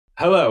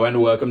Hello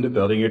and welcome to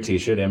Building Your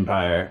T-Shirt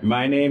Empire.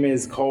 My name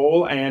is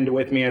Cole, and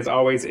with me as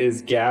always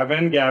is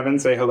Gavin. Gavin,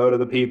 say hello to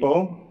the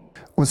people.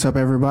 What's up,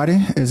 everybody?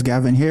 It's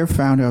Gavin here,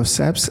 founder of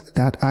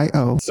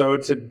Seps.io. So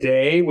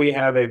today we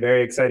have a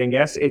very exciting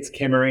guest. It's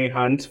Kimmery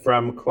Hunt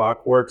from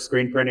Clockwork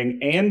Screen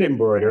Printing and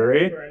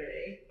Embroidery.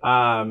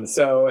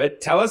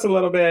 Tell us a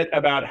little bit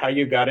about how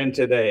you got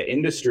into the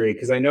industry,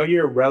 because I know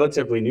you're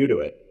relatively new to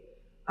it.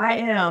 I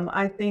am.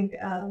 I think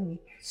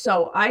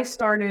so. I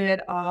started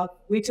off.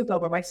 We took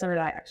over. My son and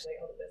I actually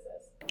own a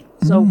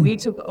business. So we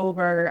took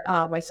over.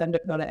 My son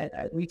Dakota and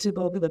I. We took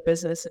over the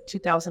business in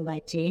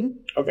 2019.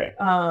 Okay.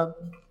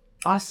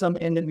 Awesome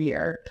end of the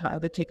year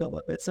the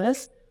takeover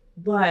business.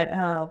 But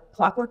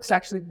Clockwork's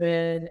actually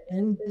been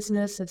in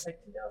business since like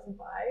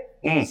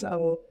 2005.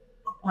 So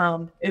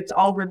it's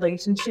all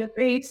relationship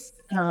based,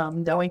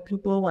 knowing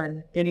people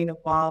and getting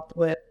involved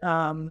with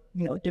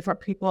different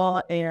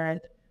people,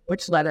 and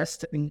which led us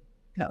to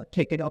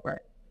take it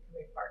over.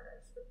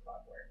 Partners with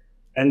Clockwork.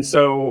 And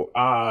so,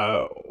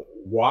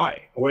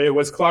 why?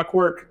 Was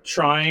Clockwork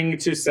trying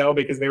to sell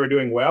because they were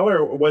doing well,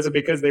 or was it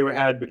because they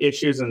had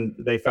issues and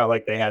they felt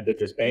like they had to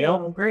just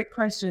bail? Great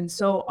question.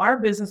 So our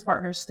business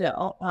partner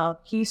still,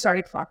 he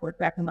started Clockwork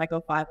back in like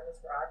 05 in his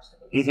garage.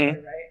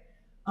 Started, right?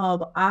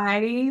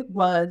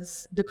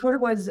 Dakota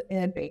was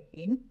in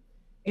banking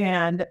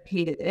and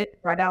hated it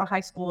right out of high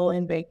school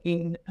in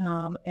banking.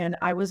 And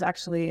I was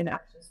actually in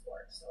action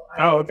sports. So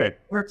I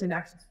worked in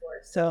action sports.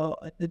 So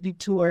the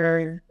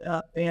Detour,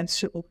 Vans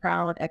Triple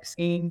Crown, X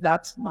Games,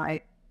 that's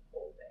my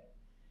whole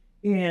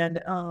thing.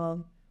 And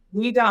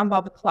we got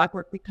involved with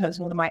Clockwork because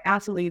one of my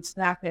athletes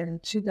back in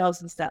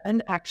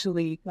 2007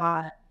 actually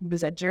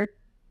was injured.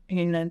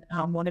 And then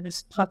one of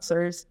his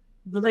putzers,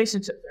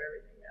 relationships are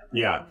everything.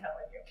 Yeah. I'm telling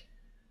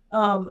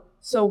you.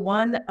 So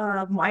one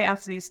of my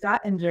athletes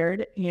got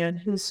injured, and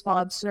his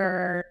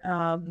sponsor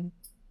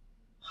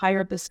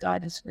hired this guy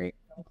to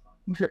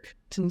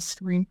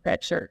screen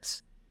print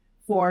shirts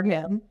for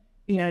him,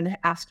 and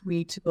asked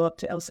me to go up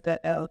to El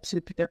Segundo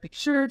to pick up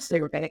shirts. They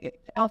were going to get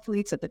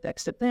athletes at the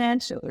next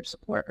event, show their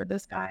support for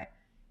this guy.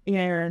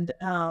 And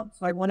so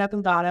I went up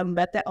and got him,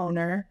 met the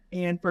owner,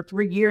 and for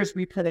 3 years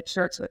we printed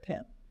shirts with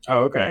him.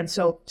 Oh, okay. And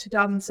so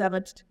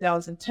 2007 to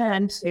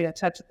 2010, stayed in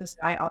touch with this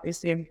guy.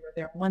 Obviously, we were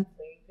there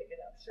monthly picking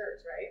up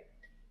shirts, right?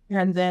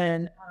 And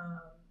then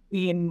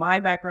being my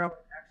background in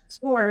action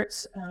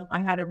sports, I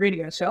had a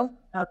radio show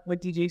with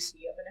DJC up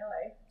in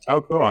LA.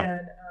 Oh, cool.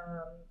 And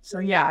so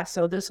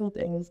this whole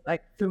thing is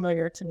like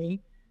familiar to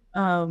me.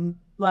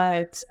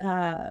 But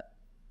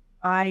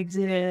I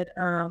did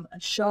a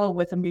show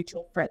with a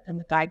mutual friend and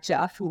the guy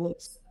Jeff, who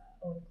was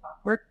owning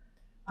Clockwork.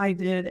 I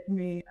did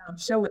a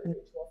show with a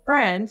mutual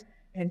friend,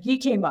 and he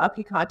came up.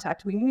 He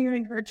contacted me.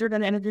 I heard you're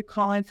going to interview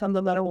Colin from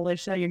the Metal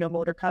Militia,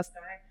 Motor Cuss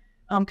guy.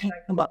 Can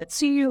I come up and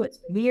see you? It's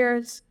been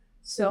years.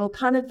 So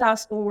kind of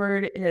fast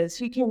forward is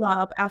he came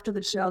up after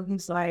the show.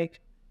 He's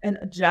like, and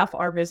Jeff,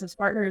 our business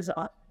partner, is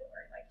on.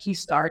 He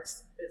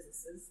starts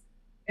businesses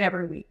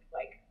every week,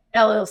 like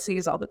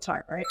LLCs all the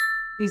time, right?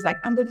 He's like,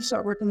 I'm going to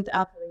start working with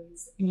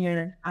athletes,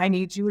 and I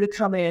need you to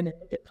come in and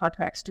look at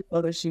contracts, do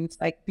photo shoots,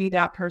 like be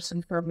that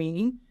person for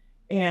me.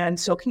 And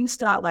so he's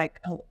got like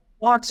a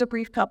boxer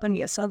brief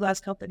company, a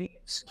sunglass company,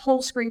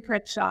 whole screen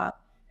print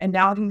shop, and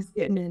now he's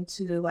getting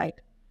into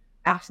like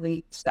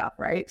athlete stuff,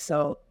 right?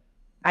 So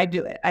I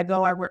do it. I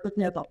work with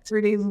him about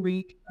 3 days a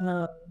week,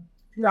 2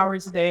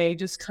 hours a day,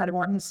 just kind of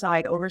on the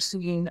side,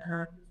 overseeing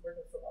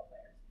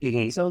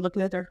So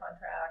looking at their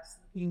contracts,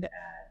 looking at,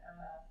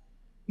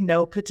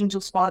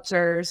 potential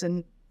sponsors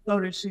and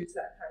photo shoots,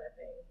 that kind of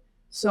thing.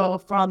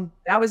 So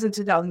that was in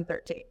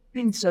 2013.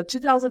 And so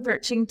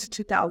 2013 to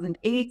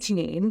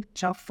 2018,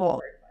 jump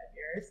forward 5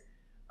 years,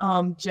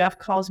 Jeff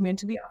calls me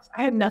into the office.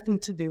 I had nothing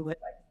to do with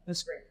like the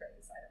screen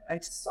printing side of it. I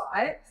saw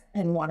it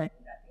and wanted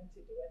nothing to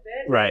do with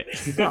it. Right.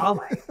 So I'm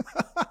like,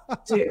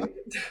 dude,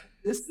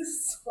 this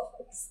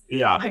sucks.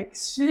 Yeah. Like,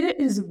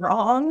 shit is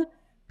wrong.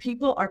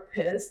 People are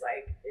pissed.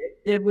 Like,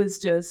 it was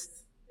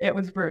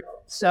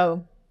brutal.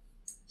 So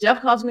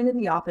Jeff calls me into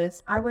the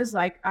office. I was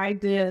like, I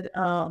did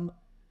other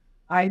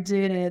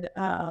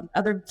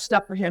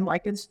stuff for him,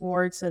 like in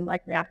sports and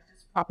like reaction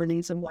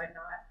properties and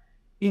whatnot.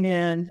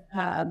 And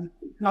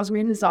he calls me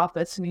in his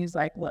office, and he's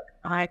like, look,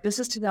 this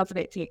is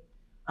 2018.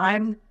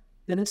 I'm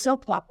going to sell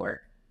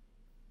Clockwork.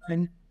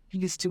 And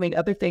he's doing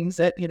other things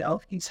that,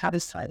 he's had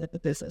his side of the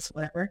business,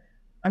 whatever.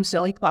 I'm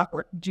selling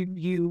Clockwork. Do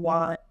you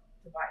want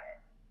to buy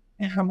it?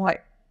 And I'm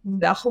like,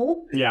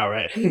 no. Yeah,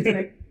 right. He's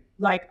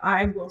like,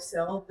 I will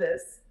sell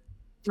this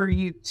for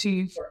you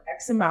for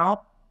X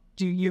amount.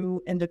 Do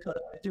you and Dakota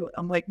want to do it?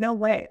 I'm like, no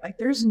way. Like,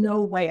 there's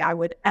no way I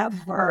would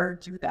ever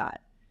do that.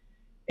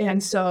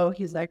 And so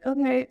he's like,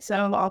 okay,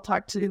 so I'll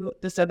talk to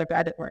this other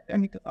guy that worked there.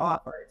 And he goes, I'll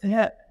offer it to him.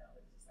 And I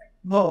was just like,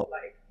 whoa.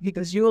 Like, he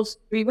goes, you'll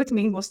be with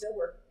me. We'll still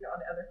work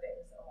on other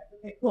things. So I'm like,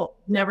 okay, cool.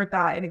 Never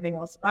thought anything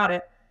else about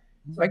it.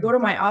 So I go to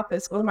my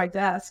office, go to my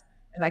desk,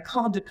 and I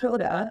call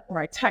Dakota, or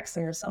I text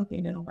her or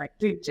something, and I'm like,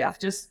 dude, Jeff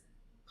just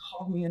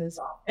called me in his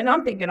office. And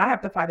I'm thinking I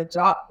have to find a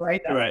job,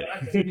 right? That's right. what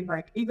I'm thinking,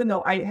 like, even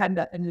though I had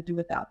nothing to do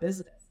with that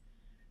business.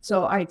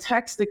 So I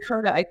text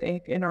Dakota, I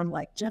think, and I'm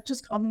like, Jeff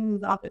just called me in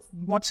his office.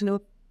 He wants to know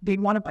if they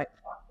want to buy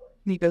Clockwork.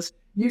 And he goes,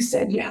 you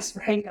said yes,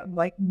 right? I'm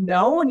like,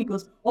 no. And he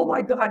goes, oh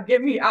my God,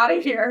 get me out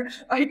of here.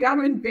 Like,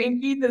 I'm in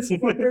banking. This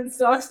fucking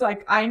sucks.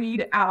 Like, I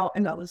need out.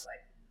 And I was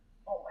like,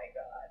 oh my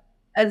God.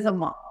 As a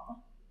mom.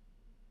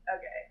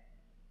 Okay.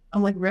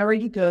 I'm like, where are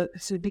you go?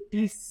 So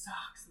this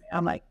sucks, man.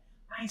 I'm like,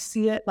 I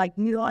see it. Like,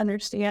 you don't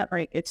understand.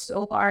 Like, it's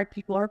so hard.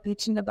 People are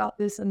bitching about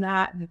this and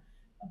that. And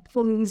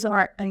employees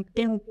aren't, and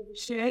they don't give a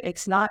shit.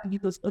 It's not, he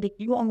goes, but if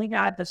you only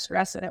had the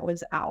stress and it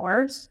was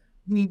ours,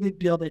 we would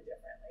build it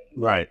differently.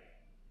 Right.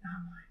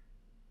 I'm like,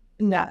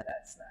 no,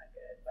 that's not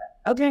good.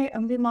 But okay,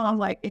 I'm the mom.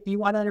 Like, if you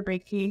want another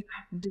break key,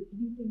 I can do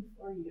anything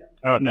for you.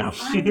 Oh, no.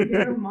 I'm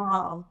your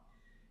mom.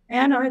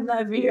 And I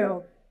love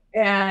you.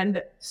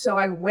 And so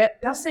I went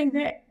that same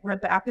day,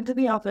 went back into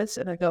the office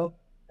and I go,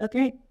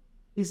 okay.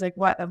 He's like,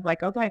 what? I'm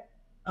like, okay,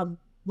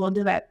 we'll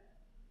do that.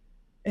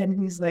 And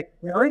he's like,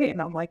 really?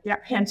 And I'm like, yeah,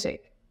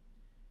 handshake.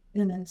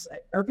 And then it's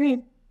like,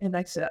 okay. And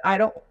I said, I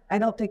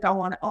don't think I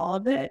want all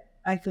of it.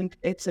 I think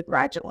it's a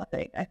gradual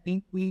thing. I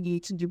think we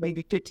need to do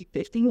maybe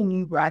 50-50 and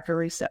you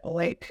gradually step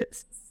away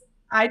because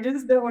I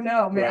just don't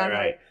know, man.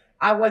 Right.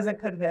 I wasn't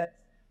convinced.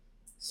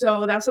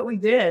 So that's what we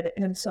did.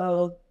 And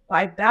so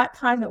by that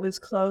time, it was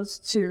close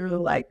to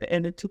like the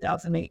end of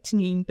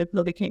 2018. The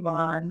building came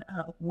on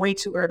way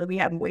too early. We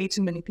had way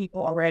too many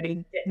people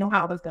already. Didn't know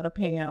how I was going to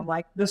pay them.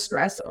 Like the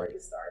stress already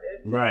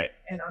started. Right.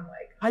 And I'm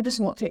like, I just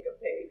won't take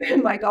a pay.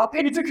 And like, I'll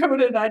pay to come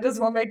in and I just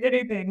won't make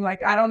anything.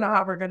 Like, I don't know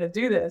how we're going to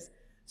do this.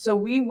 So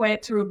we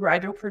went through a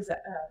gradual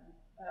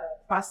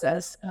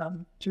process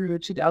through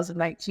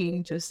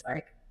 2019, just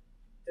like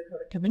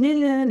Dakota coming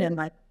in and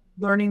like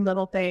learning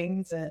little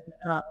things. And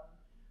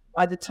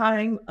by the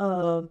time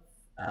of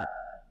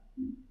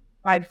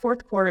by the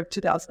fourth quarter of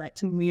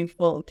 2019, we had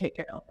fully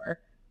taken over,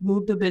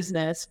 moved the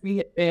business. We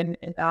had been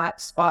in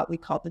that spot we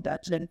called the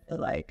dungeon for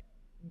like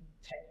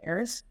 10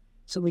 years.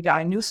 So we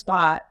got a new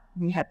spot.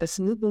 We had this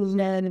new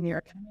business and we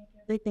were kind of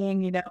making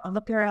everything, you know, on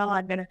the girl,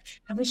 I'm going to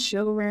have a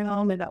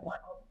showroom and I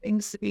want all the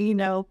things to be, you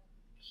know,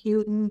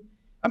 cute. And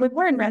I mean,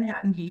 we're in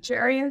Manhattan Beach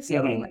area.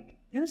 So like,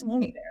 there's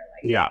money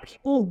there. Like,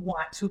 people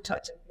want to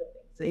touch and feel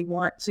things. They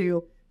want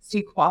to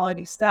see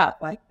quality stuff.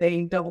 Like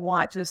they don't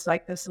want just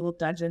like this little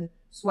dungeon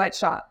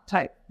sweatshop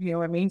type, you know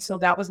what I mean? So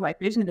that was my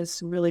vision, is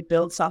to really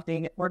build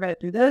something. If we're going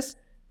to do this,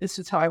 this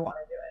is how I want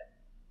to do it.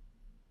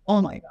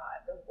 Oh my God,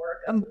 the work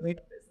I'm doing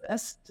in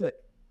business,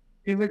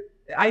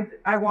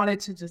 I wanted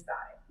to just die.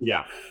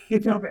 Yeah. You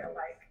know,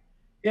 like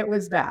it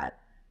was bad.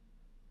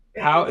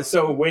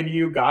 So when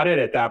you got it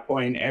at that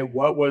point, and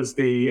what was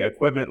the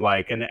equipment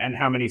like, and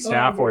how many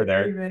staff were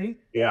there? Everybody?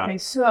 Yeah. Okay,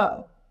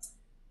 so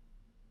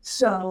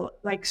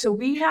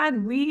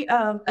we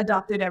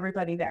adopted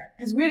everybody there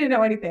because we didn't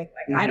know anything.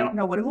 Like I don't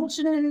know what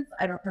emotion is.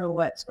 I don't know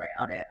what spray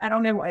on it. I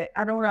don't know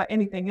what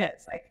anything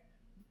is. Like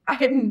I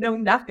didn't know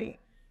nothing.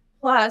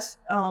 Plus,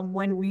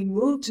 when we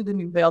moved to the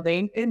new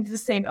building in the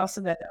same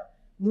Alcevedo,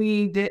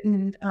 we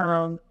didn't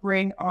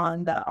bring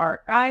on the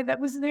art guy that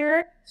was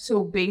there.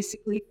 So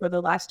basically, for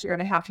the last year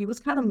and a half, he was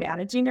kind of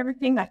managing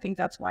everything. I think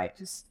that's why it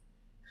just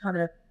kind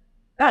of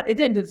it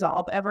didn't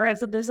dissolve ever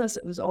as a business.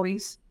 It was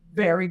always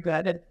very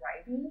good and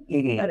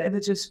thriving, but it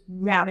was just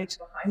managed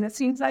behind the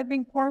scenes, I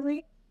think,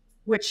 poorly,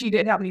 which he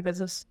didn't have any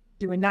business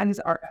doing. That is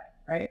art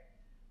guy,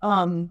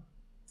 right?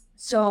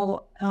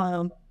 So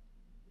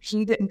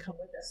he didn't come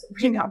with us.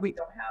 Right now, we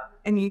don't have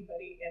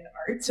anybody in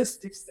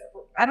artistic stuff.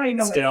 I don't even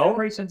know what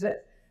operations is.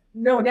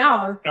 No,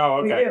 now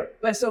we do.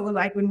 But so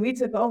like when we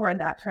took over in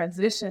that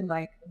transition,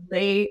 like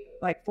late,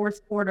 like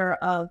fourth quarter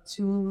of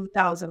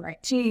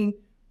 2019,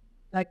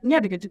 like we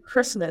had to get to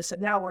Christmas,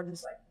 and now we're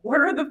just like,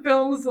 what are the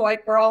films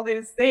like for all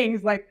these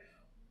things? Like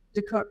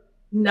to cook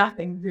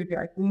nothing, dude,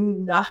 like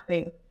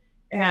nothing.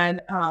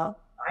 And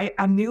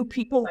I knew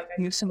people, like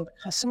I knew some of the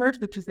customers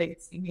because they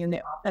had seen me in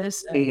the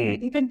office. I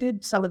even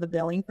did some of the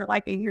billing for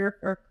like a year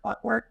for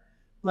Clockwork.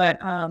 But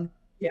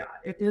yeah,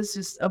 it is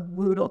just a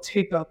brutal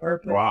takeover.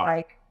 But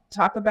like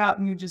talk about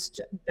you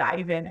just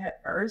dive in head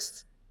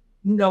first.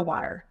 No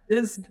water.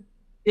 This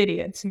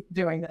idiots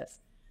doing this.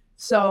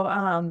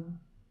 So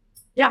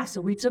yeah,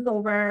 so we took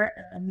over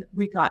and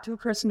we got to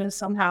Christmas.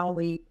 Somehow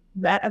we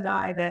met a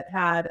guy that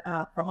had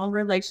a long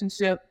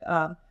relationship,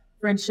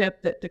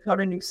 friendship, that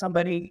Dakota knew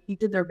somebody. He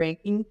did their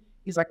banking.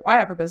 He's like, well, I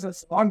have a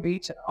business in Long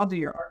Beach and I'll do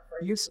your art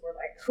for you. So we're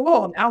like,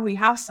 cool, now we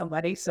have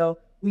somebody. So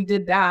we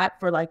did that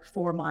for like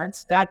 4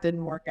 months. That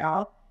didn't work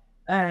out.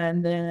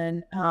 And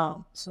then,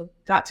 so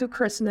got to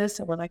Christmas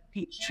and we're like,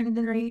 Pete,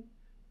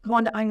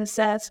 going to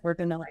ISS. We're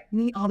going to like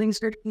meet all these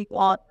great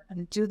people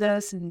and do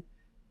this, and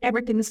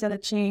everything's going to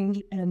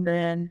change. And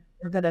then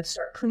we're going to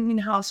start cleaning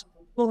the house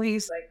with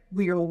employees. Like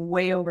we were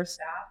way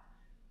overstaffed.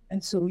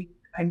 And so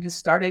I just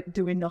started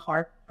doing the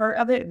hard part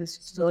of it. It was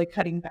just really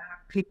cutting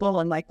back people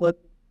and like, look,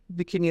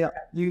 can you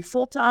do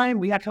full time?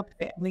 We had a couple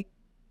family,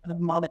 the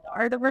mom and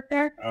daughter that worked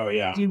there. Oh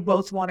yeah. Do you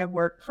both want to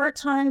work part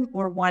time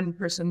or one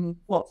person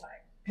full time?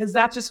 Because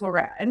that's just where we're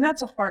at, and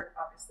that's a hard,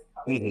 obviously,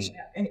 conversation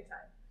at any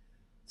time.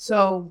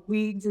 So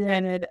we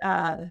did.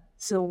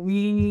 So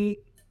we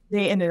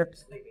they ended up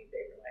sleeping.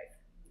 They were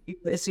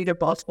like, it's either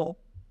possible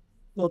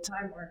full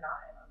time or not.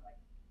 And I'm like,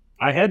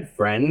 I had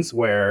friends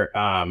where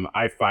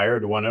I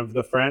fired one of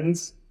the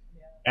friends,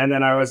 and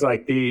then I was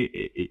like,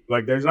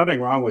 there's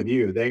nothing wrong with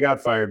you. They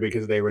got fired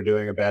because they were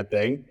doing a bad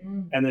thing.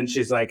 And then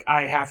she's like,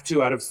 I have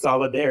to out of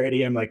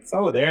solidarity. I'm like,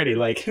 solidarity?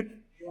 Like,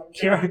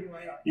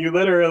 you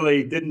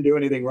literally didn't do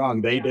anything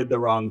wrong. They did the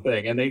wrong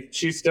thing. And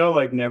she still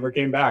like never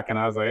came back. And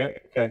I was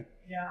like, okay.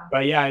 yeah.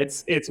 But yeah,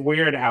 it's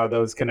weird how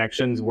those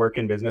connections work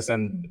in business.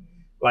 And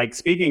like,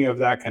 speaking of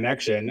that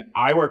connection,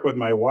 I work with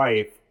my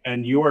wife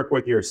and you work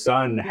with your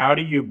son. How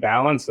do you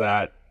balance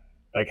that?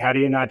 Like, how do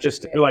you not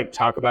just like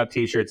talk about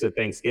t-shirts at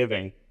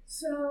Thanksgiving?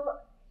 So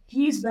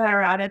he's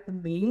better at it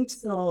than me.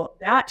 So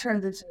that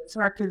transition was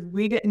hard because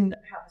we didn't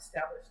have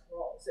established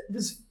roles. It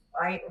was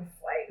fight or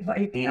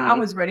flight. Like I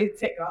was ready to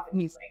take off and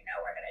he's like, no,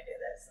 we're going to do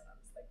this. And I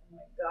was like, oh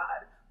my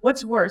God.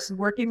 What's worse,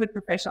 working with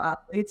professional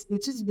athletes,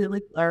 which is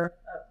really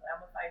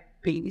amplified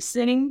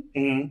babysitting,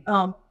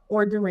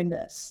 or doing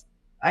this?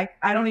 I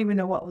don't even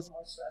know what was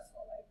more stressful,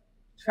 like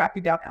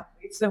tracking down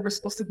athletes that were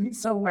supposed to be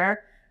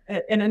somewhere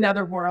in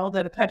another world,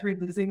 in a country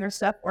losing their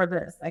stuff, or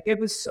this. Like it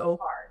was so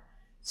hard.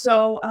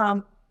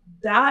 So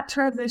that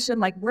transition,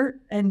 like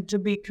and to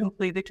be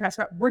completely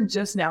transparent, we're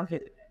just now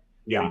hitting it.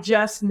 Yeah. We're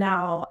just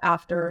now,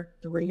 after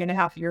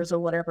 3.5 years or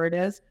whatever it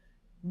is,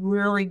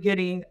 really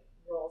getting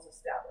roles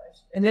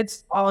established. And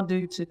it's all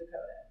due to Dakota.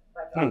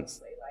 Like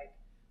honestly,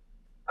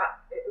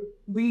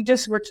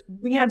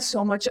 we had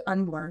so much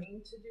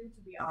unlearning to do,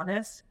 to be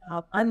honest.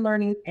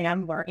 Unlearning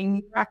and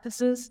learning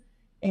practices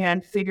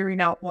and figuring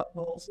out what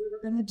roles we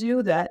were going to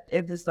do, that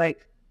it was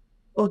like,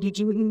 oh, did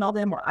you email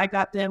them, or I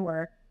got them,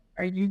 or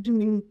are you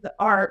doing the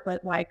art?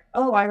 But like,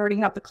 oh, I already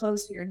have the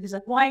clothes here. And he's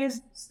like, why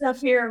is stuff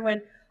here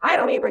when I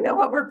don't even know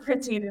what we're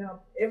printing? And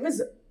it was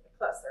a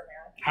cluster,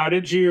 man. How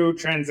did you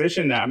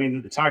transition that? I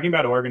mean, talking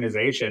about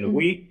organization,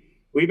 we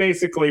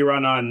basically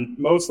run on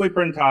mostly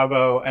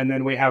Printavo, and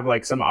then we have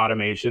like some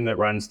automation that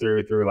runs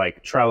through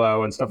like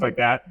Trello and stuff like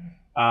that,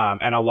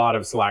 and a lot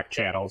of Slack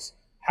channels.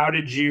 How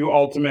did you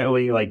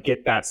ultimately like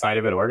get that side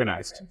of it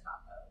organized?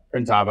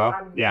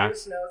 Printavo. Yeah.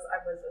 Bruce knows I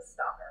was a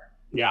stalker.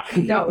 Yeah.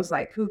 He knows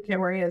like who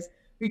Kimmery is,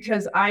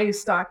 because I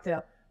stalked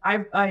him.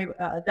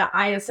 The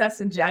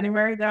ISS in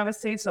January that I was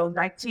saying, so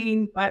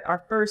 19, but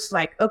our first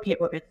like, okay,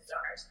 we're business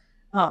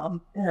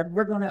owners. And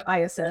we're going to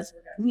ISS,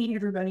 we're going to meet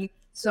everybody.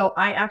 So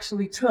I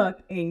actually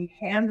took a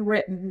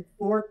handwritten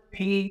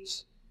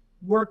 4-page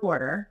work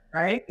order,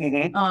 right?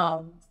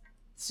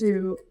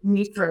 To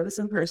meet Curtis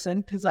in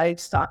person, because I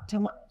stalked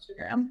him on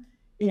Instagram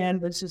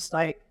and was just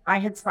like, I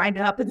had signed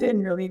up and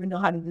didn't really even know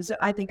how to use it.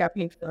 I think I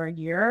paid for a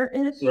year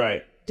in it.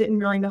 Right. Didn't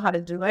really know how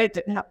to do it.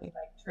 Didn't have any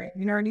like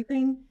training or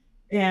anything.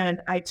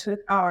 And I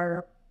took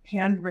our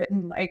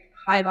handwritten, like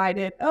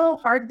highlighted, oh,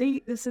 hard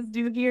date, this is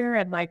due here.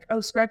 And like,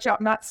 oh, scratch out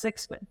not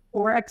 6, but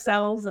 4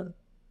 XLs and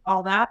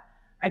all that.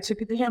 I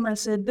took it to him. I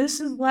said, this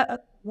is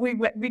what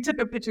we took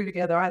a picture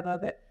together. I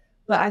love it.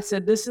 But I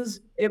said,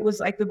 it was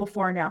like the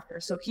before and after.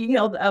 So he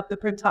held up the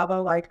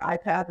Printavo like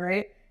iPad,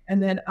 right?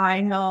 And then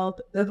I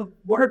held the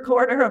work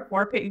order of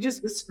 4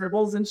 pages with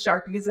scribbles and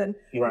Sharpies and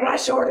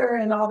rush order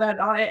and all that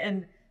on it.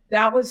 And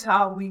that was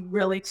how we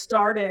really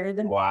started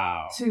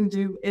to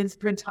do is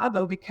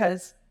Printavo,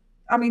 because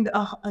I mean,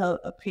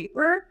 a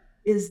paper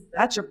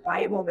that's your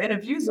Bible. And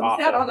if you use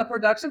that on the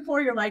production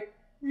floor, you're like,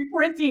 you're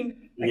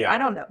printing. Like, I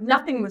don't know.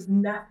 Nothing was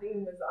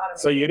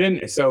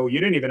automated. So you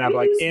didn't even have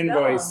like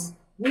invoice. Vellum.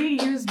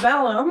 We used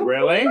Vellum.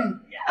 Really?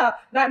 Yeah.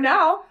 Not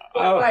now.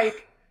 But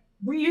like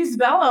we used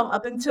Vellum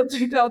up until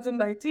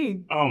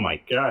 2019. Oh my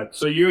God.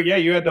 So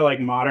you had to like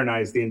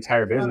modernize the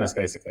entire business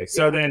basically.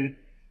 So then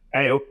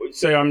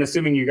so I'm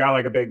assuming you got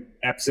like a big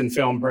Epson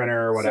film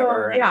printer or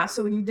whatever.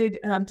 So you did,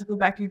 to go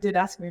back, you did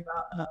ask me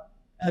about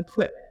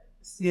equipment.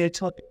 See, I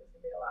told you it was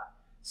going to be a lot.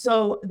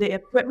 So the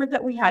equipment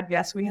that we had,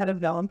 yes, we had a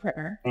Vellum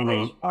printer,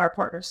 which our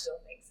partner still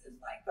thinks is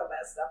like the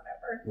best stuff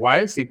ever. Why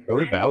is he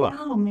pro Vellum?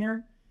 Oh,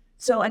 man.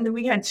 So, and then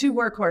we had 2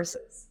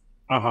 workhorses.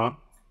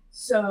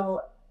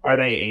 So. Are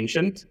they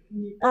ancient?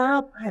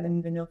 I don't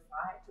even know,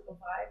 5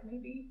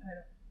 maybe. I don't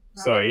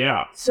know. So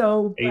yeah.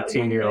 So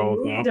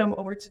 18-year-old. Moved them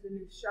over to the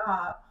new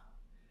shop.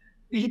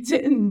 They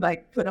didn't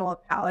like put them on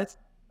pallets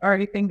or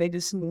anything. They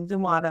just moved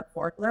them on a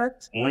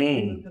forklift,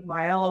 like a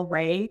mile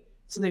away.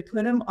 So they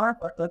put them on a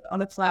forklift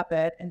on a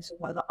flatbed, and so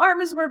one of the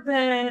arms were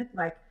bent.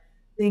 Like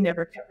they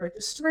never kept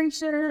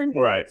registration.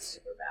 Right.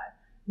 Super bad.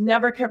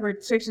 Never kept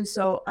registration.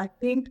 So I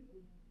think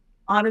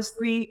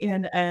honestly,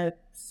 in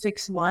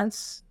 6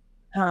 months,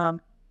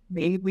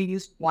 maybe we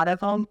used one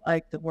of them,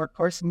 like the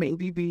workhorse.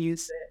 Maybe we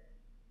used it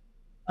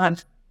on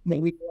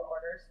maybe 4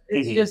 orders.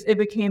 It's just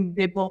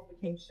they both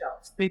became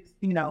shelves. Big,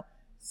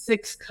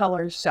 6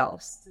 color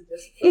shelves to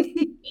just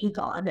ink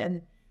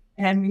on,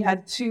 and we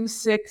had 2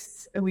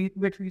 6,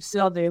 which we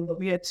still do, but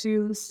we had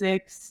 2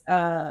 6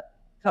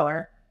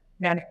 color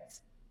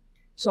manuals.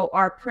 So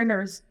our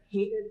printers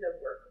hated the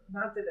work.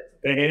 Not that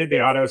they hated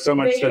the auto so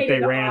much that they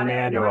ran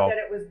manual. Not that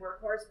it was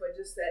workhorse, but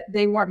just that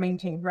they weren't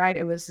maintained right.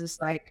 It was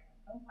just like,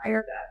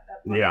 fire that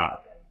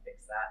up and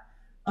fix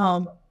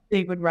that.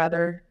 They would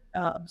rather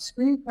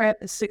screen print,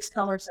 the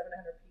 6-color,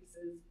 700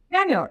 pieces,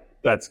 manual.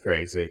 That's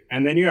crazy.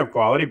 And then you have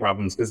quality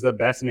problems because the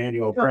best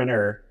manual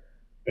printer,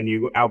 when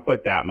you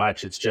output that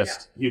much, it's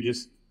just, you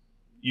just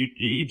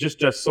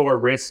sore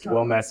wrist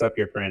will mess up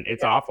your print.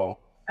 It's awful.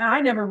 And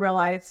I never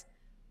realized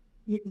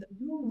you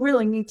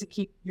really need to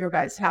keep your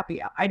guys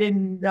happy. I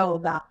didn't know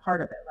that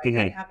part of it.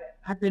 Like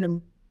I've been,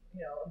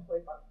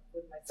 employed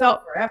with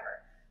myself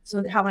forever.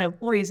 So having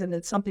employees and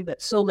it's something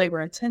that's so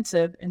labor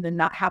intensive and then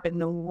not having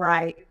the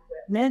right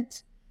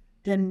equipment,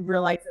 then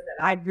realizing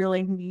that I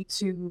really need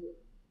to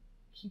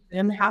keep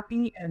them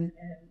happy and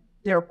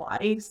their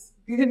bodies,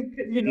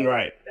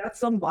 right.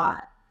 That's a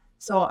lot.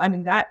 So, I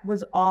mean, that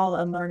was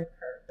all a learning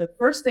curve. The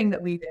first thing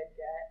that we did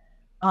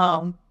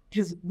get,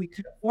 because we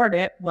could afford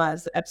it,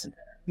 was the Epson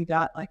printer. We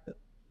got like the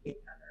 800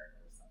 or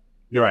something.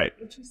 You're right.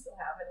 Which we still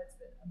have, and it's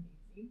been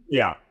amazing.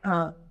 Yeah.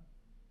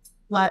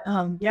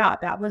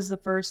 That was the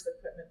first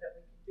equipment that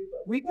we could do.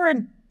 But we were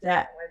in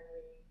debt when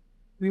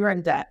we were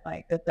in debt,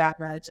 like that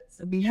much.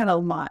 So we had a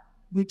lot.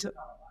 We took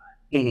on a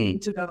lot. We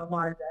took on a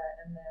lot of debt,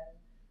 and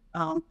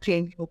then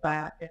paying people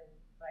back, and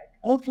like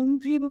old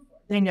people,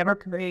 they never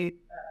paid.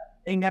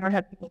 They never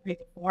had people pay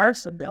before,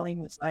 so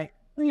billing was like,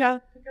 oh yeah,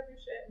 pick up your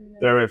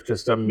shit. There was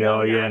just a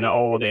million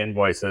old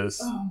invoices.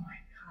 Oh my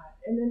god!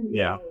 And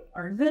then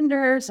our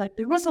vendors, like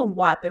there was a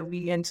lot that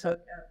we took.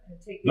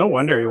 No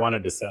wonder he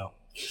wanted to sell.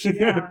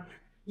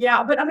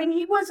 Yeah, but I mean,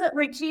 he wasn't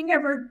like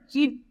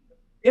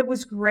it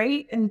was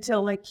great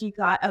until like he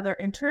got other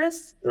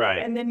interests. Right.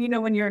 And then,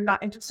 when you're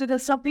not interested in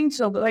something,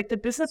 so like the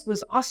business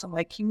was awesome.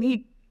 Like he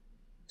made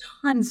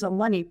tons of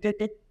money.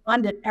 It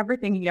funded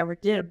everything he ever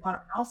did upon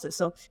our houses.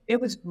 So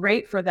it was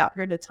great for that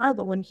period of time.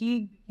 But when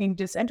he became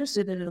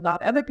disinterested in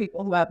about other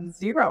people who have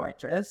zero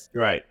interest,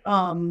 right.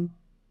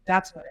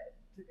 That's what it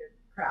took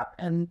a crap.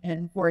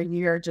 And for a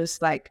year,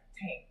 just like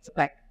tanked,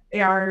 like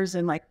errors.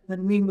 And like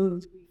when we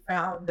moved, we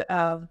found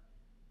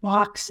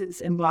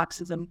boxes and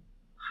boxes of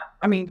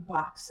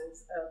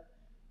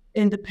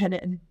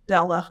independent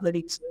Della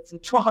hoodies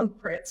with strong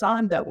prints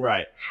on them.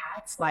 Right.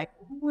 Hats. Like,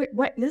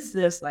 what is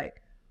this?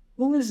 Like,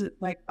 who is it?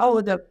 Like, oh,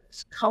 the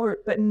color.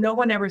 But no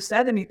one ever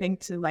said anything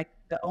to like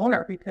the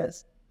owner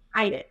because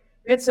hide it.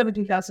 We had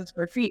 17,000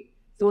 square feet.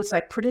 So it's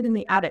like, put it in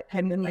the attic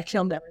and then like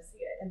she'll never see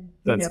it. And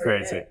that's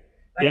crazy.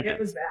 Like, it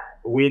was bad.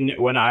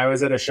 When I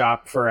was at a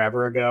shop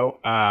forever ago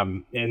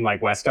in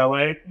like West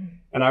LA,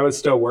 and I was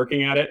still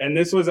working at it, and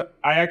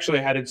I actually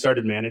hadn't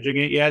started managing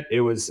it yet.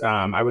 It was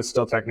I was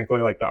still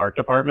technically like the art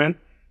department,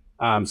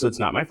 so it's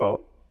not my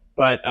fault.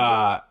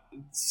 But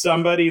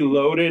somebody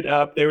loaded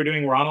up. They were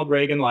doing Ronald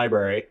Reagan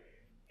Library,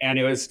 and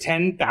it was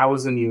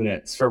 10,000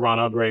 units for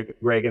Ronald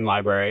Reagan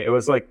Library. It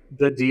was like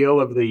the deal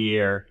of the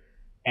year,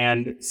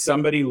 and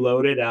somebody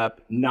loaded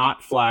up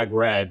not flag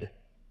red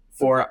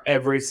for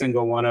every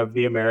single one of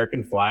the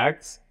American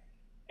flags.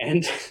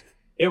 And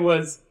it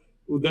was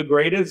the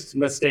greatest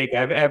mistake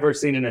I've ever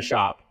seen in a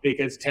shop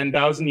because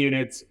 10,000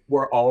 units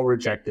were all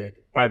rejected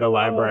by the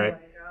library.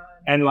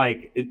 And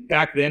like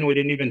back then we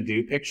didn't even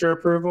do picture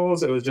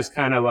approvals. It was just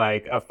kind of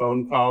like a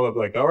phone call of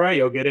like, all right,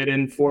 you'll get it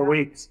in 4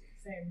 weeks.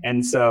 Same.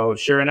 And so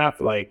sure enough,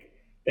 like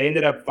they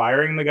ended up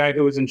firing the guy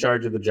who was in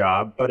charge of the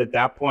job. But at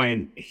that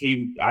point,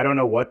 I don't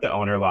know what the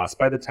owner lost.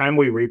 By the time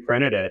we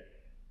reprinted it,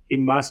 he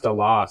must have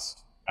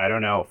lost, I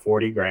don't know,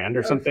 40 grand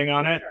or something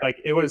on it.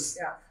 Like it was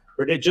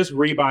just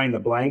rebuying the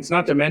blanks,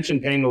 not to mention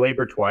paying the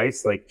labor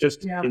twice, like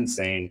just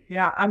insane.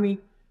 Yeah. I mean,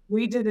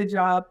 we did a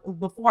job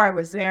before I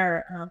was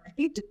there. I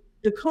think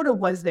Dakota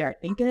was there. I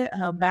think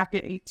back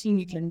at 18,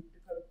 you can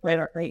play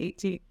it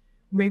 18,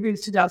 maybe it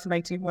was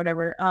 2019,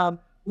 whatever.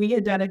 We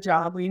had done a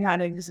job. We had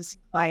an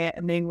existing client,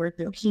 and they were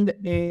doing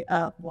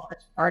a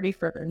launch party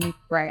for their new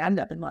brand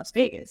up in Las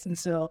Vegas. And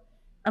so,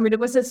 I mean, it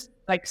was this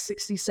like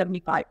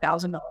 $60,000,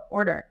 $75,000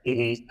 order.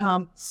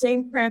 Mm-hmm.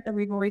 Same print that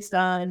we've always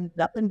done,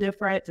 nothing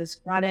different.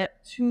 Just run it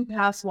 2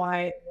 pass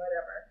white,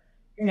 whatever.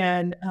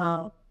 And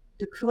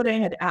Dakota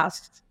had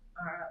asked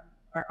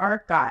our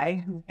art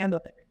guy who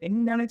handled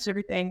everything, managed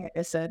everything. Like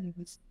I said, he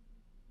was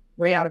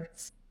way out of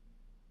his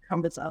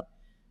comfort zone.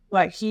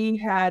 But he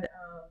had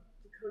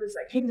Dakota's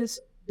like, hey,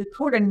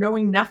 Dakota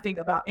knowing nothing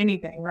about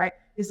anything, right?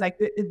 He's like,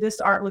 this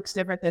art looks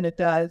different than it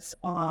does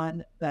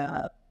on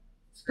the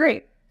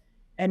screen.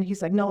 And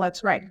he's like, no,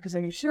 that's right. Because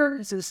are you sure?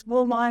 This is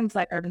small lines,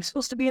 like, are they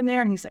supposed to be in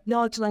there? And he's like,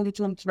 no, it's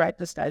right.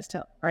 This guy's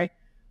telling, right?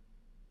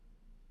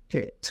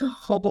 Okay,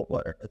 total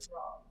order. It's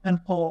wrong. And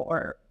whole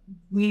order.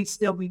 We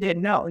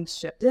didn't know. He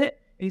shipped it.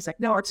 And he's like,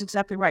 no, it's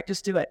exactly right.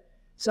 Just do it.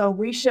 So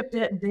we shipped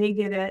it. They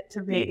get it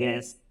to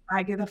Vegas.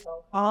 I get a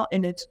phone call,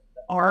 and it's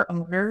our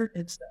owner.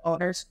 It's the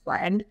owner's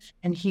friend.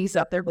 And he's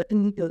up there with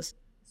him. He goes,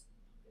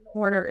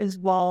 order is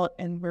wallet.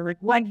 And we're like,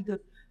 what? He goes,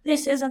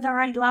 this isn't the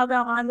right logo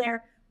on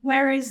there.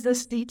 Where is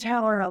this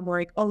detailer? I'm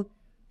like, oh,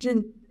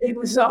 it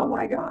was, oh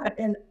my God.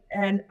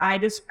 And I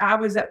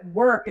was at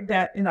work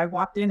and I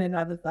walked in and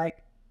I was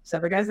like, is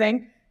that what guy's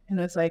name? And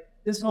it's like,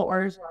 this whole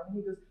order's wrong. And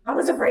he goes, I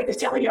was afraid to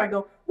tell you. I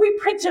go, we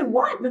printed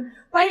one.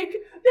 Like,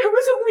 there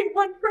was only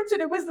one printed.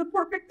 It was the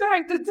perfect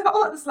time to tell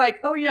us,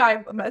 like, oh yeah,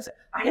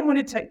 I didn't want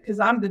to tell you because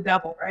I'm the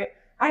devil, right?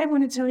 I didn't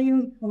want to tell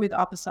you with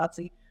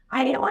Apostazzi.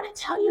 I didn't want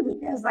to tell you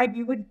because like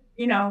you would,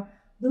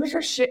 lose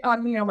your shit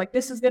on me. I'm like,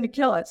 this is going to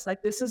kill us.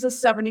 Like, this is a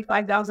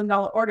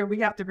 $75,000 order. We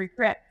have to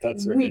reprint.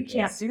 That's We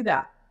ridiculous. can't do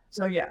that.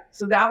 So yeah,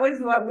 so that was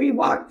what we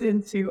walked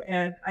into,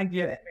 and I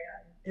get it,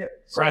 man.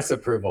 Press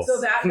approval.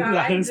 So that guy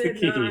that is the did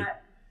key. not.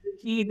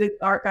 The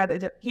art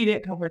guy he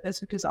didn't come with this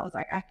because I was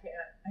like, I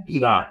can't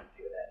No.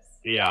 do this.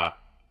 Yeah.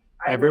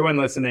 Everyone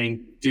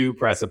listening, do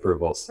press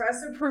approvals.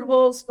 Press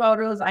approvals,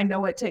 photos. I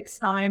know it takes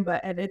time,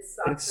 but it's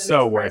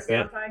so worth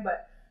it. Time,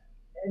 but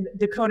and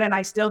Dakota and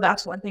I still,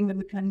 that's one thing that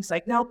we kind of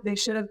like, nope, they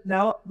should have,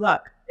 no,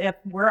 look, if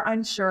we're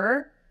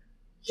unsure,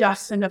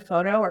 just send a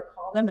photo or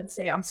call them and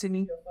say, I'm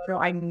sending you a photo,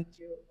 I need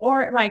you.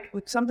 Or like,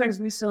 sometimes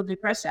we still do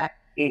press check.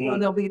 So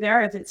they'll be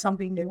there if it's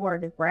something new or a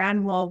new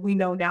brand. Well, we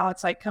know now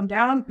it's like, come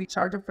down, we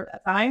charge them for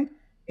that time.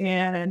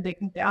 And they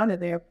come down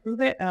and they approve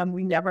it.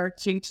 We never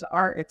change the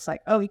art. It's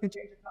like, oh, you can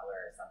change the color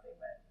or something.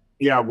 But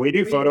yeah, we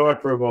do photo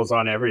approvals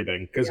on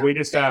everything because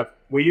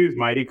we use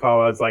Mighty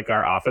Call as like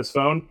our office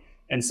phone.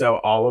 And so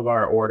all of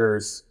our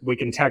orders, we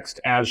can text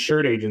as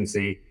shirt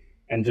agency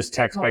and just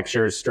text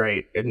pictures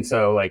straight. And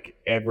so like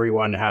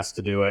everyone has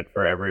to do it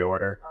for every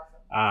order.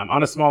 awesome.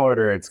 On a small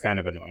order, it's kind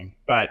of annoying,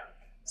 but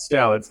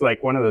still, it's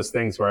like one of those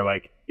things where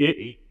like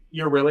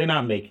you're really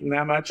not making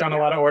that much on a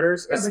lot of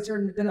orders. Yeah, but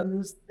you're going to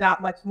lose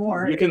that much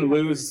more. You can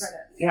lose,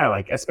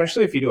 like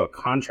especially if you do a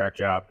contract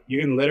job, you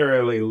can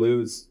literally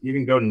lose. You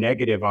can go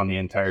negative on the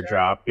entire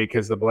job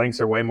because the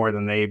blanks are way more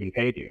than they even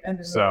paid you.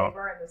 And So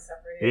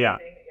yeah.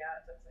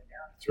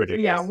 It's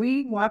ridiculous. Yeah,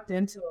 we walked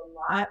into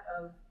a lot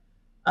of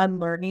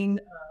unlearning.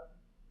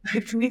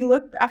 If we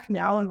look back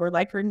now and we're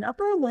like,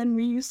 remember when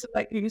we used to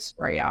like use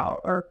spray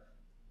out, or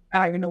I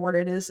don't even know what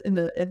it is in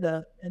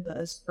the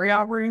spray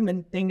out room,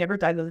 and they never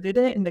diluted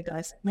it. And the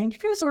guy's like, man, you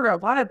guys order a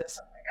lot of this.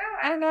 I'm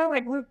like, I don't know,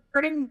 like we're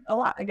printing a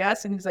lot, I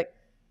guess. And he's like,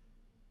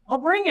 I'll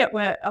bring it,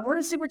 but I want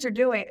to see what you're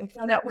doing. And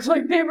found out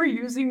like they were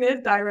using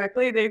it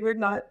directly. They were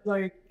not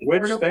like.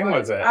 Which thing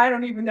was it? I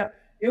don't even know.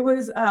 It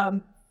was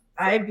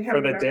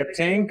For the dip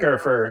tank or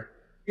for?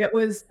 It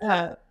was,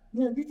 do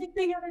you think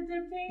they had a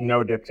dip tank?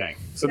 No dip tank.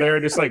 So they were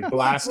just like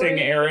blasting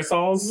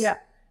aerosols? Yeah.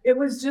 It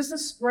was just a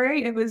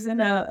spray. It was in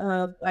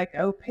a like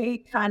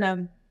opaque kind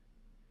of,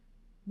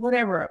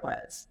 whatever it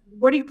was.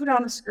 What do you put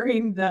on the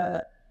screen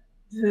to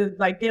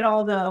like get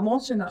all the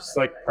emulsion up? Just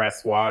like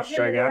press wash,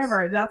 I guess.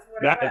 Whatever, that's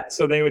what it was.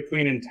 So they would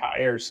clean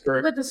entire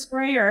skirt. With the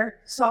sprayer,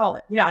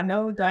 solid. Yeah,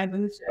 no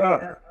dilution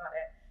on it.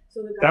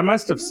 So the guy That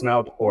must have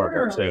smelled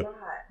horrible too.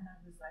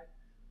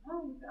 Oh,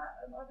 we got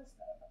a lot of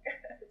stuff.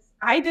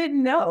 I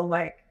didn't know,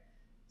 like,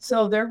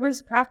 so there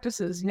was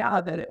practices,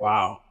 that it was.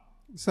 Wow.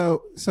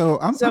 So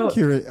I'm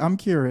curious. I'm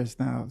curious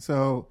now.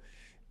 So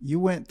you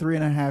went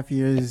 3.5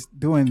 years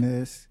doing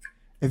this.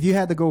 If you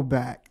had to go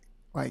back,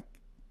 like,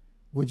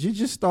 would you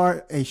just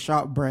start a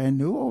shop brand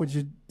new, or would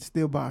you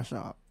still buy a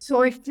shop?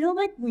 So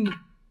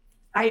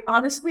I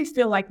honestly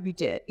feel like we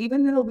did,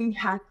 even though we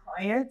had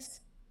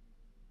clients,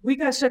 we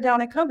got shut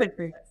down at COVID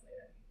 3 months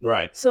later.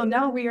 Right. So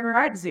now we are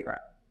at zero.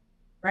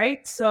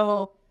 Right.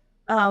 So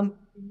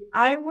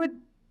I would,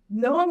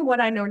 knowing what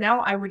I know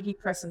now, I would heat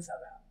press and sell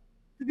out.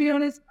 To be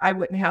honest, I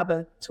wouldn't have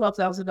a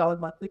 $12,000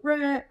 monthly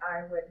rent.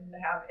 I wouldn't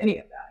have any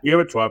of that. You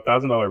have a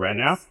 $12,000 rent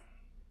now?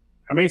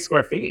 How many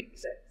square feet?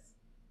 6.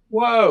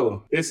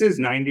 Whoa, this is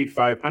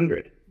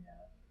 9,500. Yeah.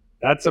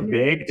 That's a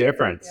big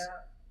difference.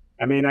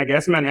 Yeah. I mean, I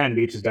guess Manhattan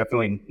Beach is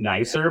definitely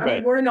nicer,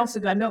 but we're in El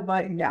Segundo,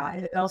 but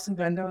yeah, El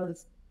Segundo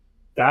is.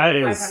 That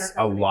is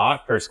a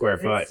lot per square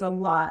foot. It's a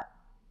lot.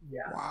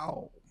 Yeah.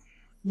 Wow.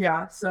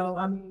 Yeah. So,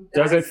 I mean.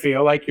 Does it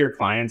feel like your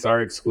clients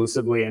are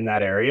exclusively in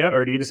that area,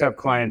 or do you just have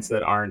clients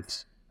that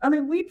aren't? I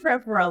mean, we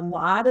prep for a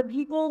lot of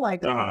people,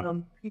 like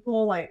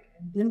people like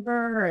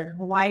Denver and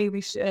Hawaii,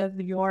 we should,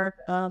 New York.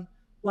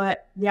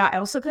 But yeah,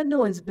 El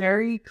Segundo is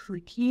very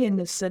cliquey in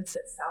the sense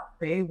that South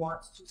Bay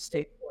wants to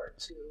stay port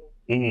to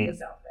the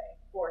South Bay,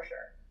 for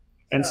sure.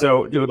 And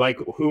so, like,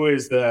 who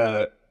is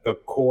the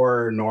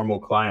core normal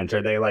client?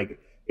 Are they like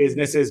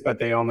businesses, but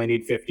they only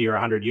need 50 or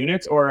 100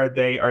 units, or are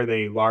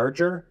they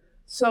larger?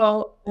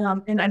 So,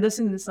 and I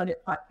listen to this on your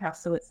podcast,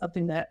 so it's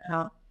something that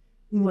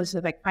was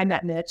to like find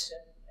that niche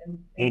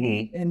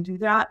and do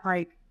that.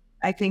 Like,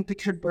 I think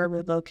because where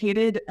we're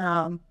located,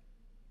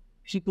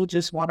 people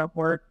just want to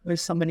work with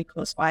somebody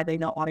close by. They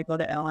don't want to go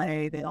to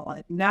LA. They don't want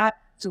to do that.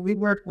 So we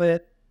work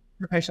with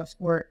professional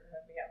sport.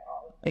 We have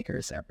all the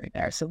makers right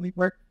there. So we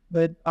work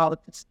with all the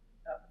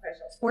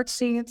professional sports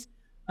teams.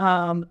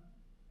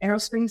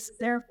 Aerospace is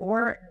there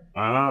for.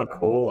 Oh,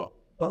 cool.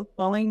 Both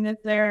Boeing is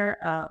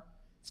there.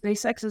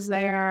 SpaceX is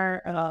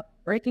there.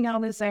 Breaking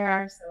Out is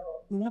there. So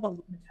we have a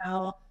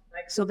Mattel.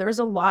 So there's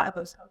a lot of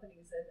those companies.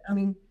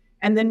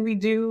 And then we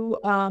do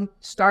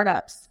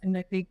startups, and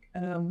I think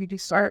we do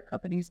startup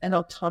companies and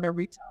a ton of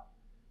retail.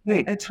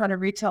 A ton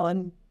of retail,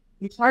 and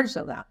we charge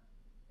them that.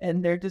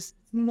 And they're just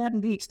not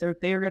in beach. They're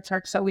going to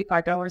charge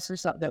 $75 or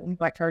something that we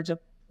might charge them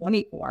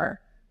 $20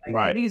 for,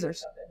 like these or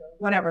something, or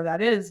whatever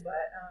that is. But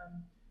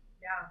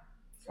yeah.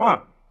 Huh.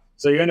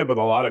 So you end up with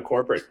a lot of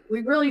corporate.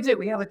 We really do.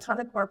 We have a ton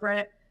of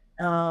corporate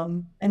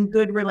and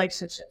good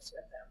relationships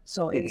with them.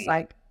 So it's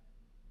like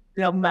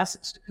they'll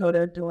message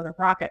Dakota doing a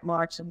rocket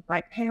march and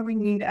like, hey, we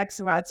need X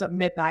amount at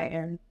midnight,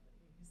 and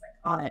he's like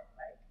on it.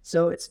 Like,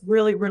 so it's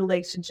really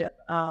relationship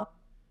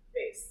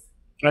based.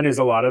 And is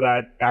a lot of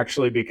that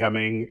actually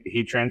becoming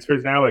heat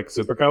transfers now, like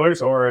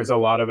supercolors, or is a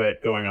lot of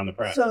it going on the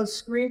press? So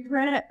screen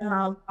print,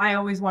 I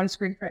always want to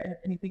screen print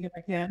anything if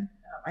I can.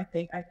 I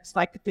think I just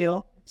like the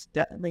feel. It's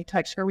definitely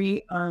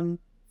texture-y.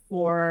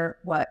 For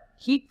what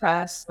heat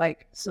press,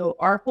 like, so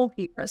our whole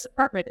heat press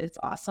department is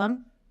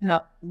awesome.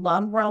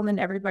 Love Realm and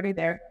everybody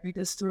there. We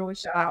just threw a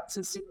shout out to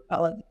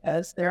Supercolor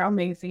because they're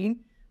amazing.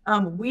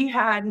 We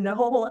had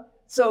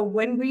so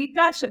when we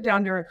got shut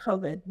down during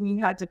COVID, we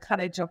had to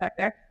kind of jump back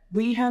there.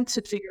 We had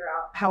to figure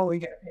out how are we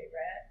going to pay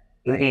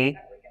rent. Right?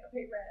 How are we going to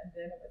pay rent? And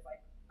then it was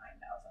like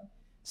 $9,000.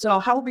 So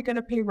how are we going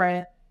to pay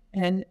rent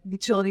and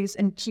utilities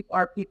and keep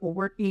our people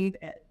working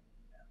and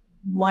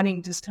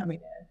money just coming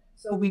in?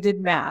 So we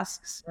did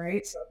masks,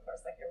 right? So of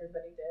course, like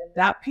everybody did,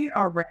 that paid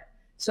our rent.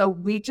 So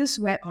we just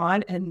went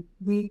on and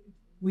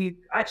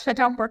I shut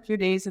down for a few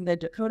days, and then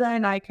Dakota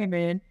and I came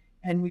in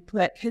and we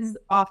put his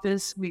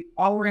office, we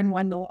all were in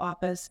one little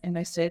office, and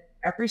I said,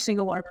 every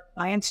single one of our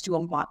clients do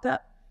a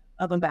mock-up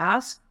of a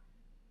mask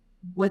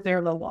with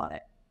their logo on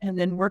it. And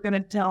then we're going to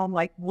tell them,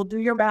 like, we'll do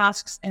your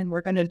masks, and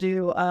we're going to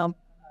do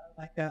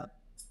like a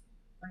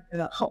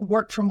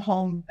work from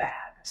home bag.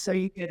 So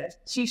you get a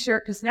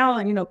t-shirt, because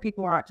now,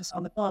 people aren't just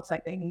on the phone. It's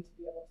like they need to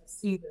be able to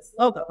see this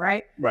logo,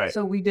 right? Right.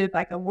 So we did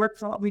like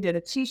we did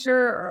a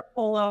t-shirt or a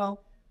polo,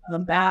 a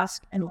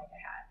mask, and like a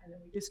hat. And then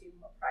we just gave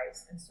them a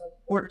price. And so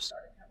orders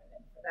started coming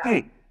in for that.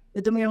 Hey.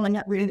 The demand,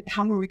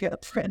 how are we going to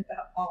print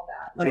out all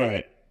that?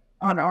 Right.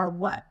 On our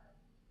what?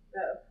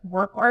 The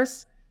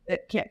workhorse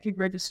that can't keep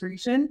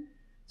registration.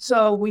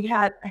 So we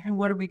had,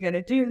 what are we going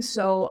to do?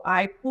 So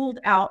I pulled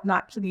out,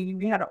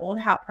 we had an old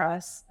hat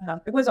press.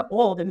 It wasn't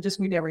old,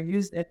 we never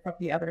used it from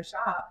the other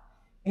shop.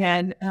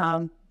 And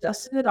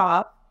dusted it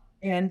off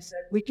and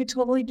said, we could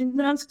totally do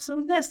some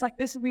of this. Like,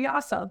 this would be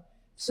awesome.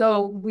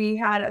 So we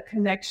had a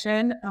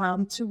connection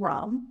to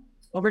Rum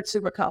over at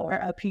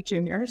Supercolor, Pete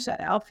Jr. Shout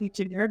out, Pete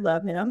Jr.,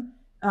 love him.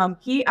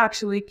 He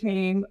actually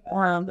came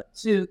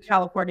to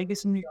California,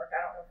 he's from New York. I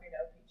don't know if you know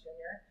Pete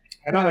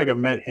Jr. I don't think I've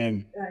met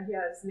him. He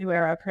has New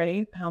Era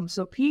printing.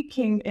 So Pete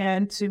came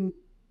in to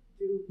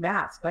do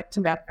masks, like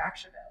to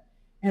manufacture them.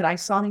 And I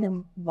saw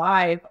him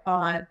live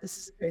on, this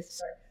is a crazy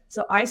story.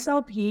 So I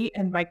saw Pete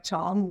and Mike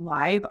Chong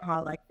live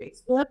on like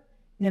Facebook,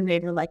 and they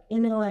were like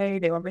in LA,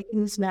 they were making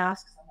these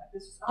masks. I'm like,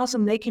 this is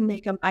awesome. They can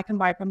make them, I can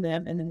buy from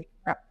them, and then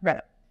they read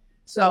it.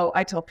 So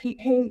I told Pete,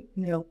 hey,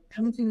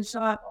 come to the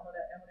shop. I'm gonna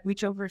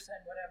reach over, send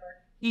whatever.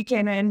 He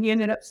came in, he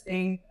ended up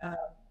staying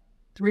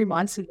 3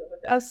 months. He lived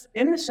with us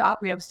in the shop.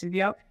 We have a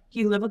studio.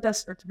 He lived with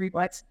us for 3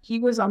 months. He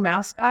was on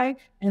Mask Guy,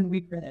 and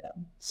we printed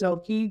him.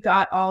 So he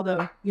got all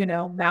the,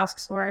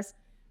 masks for us.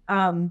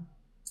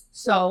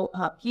 So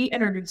he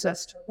introduced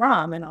us to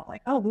Rum, and I'm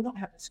like, oh, we don't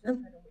have a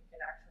screen printer. We can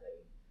actually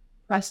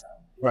press them.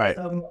 Right.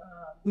 So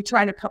we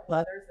tried a couple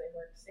others. They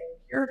weren't staying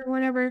cured or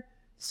whatever.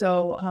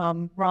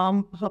 So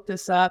Rum hooked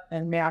us up,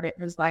 and man, it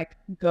was like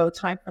go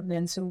time from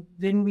then. So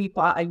then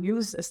I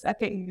used a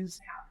second used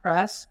hat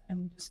press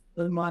and just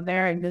put them on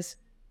there, and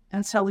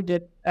that's how we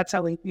paid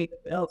the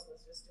bills,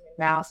 was just doing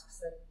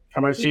masks. And how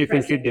much do you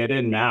think you did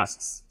in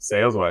masks,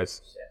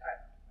 sales-wise?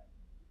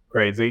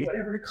 Crazy.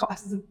 Whatever it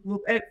costs,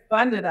 it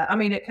funded it. I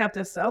mean, it kept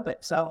us open.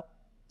 So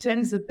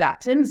tens of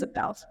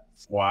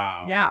thousands.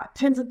 Wow. Yeah,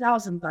 tens of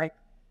thousands. Like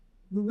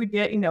we would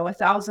get,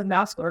 1,000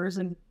 mask orders,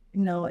 and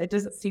it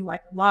doesn't seem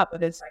like a lot,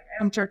 but it's like,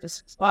 I'm charged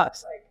 $6. Like,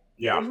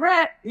 yeah,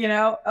 rent.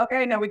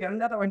 Okay, now we got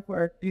another one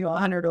for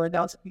 100 or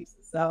 1,000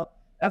 pieces. So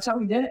that's how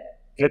we did it.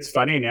 It's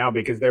funny now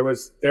because there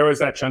was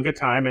that chunk of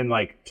time in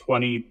like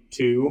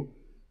 22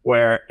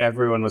 where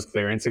everyone was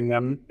clearancing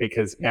them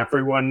because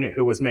everyone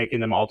who was making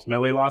them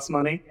ultimately lost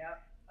money.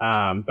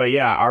 Yeah. But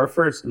yeah, our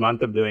first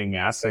month of doing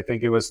masks, I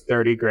think it was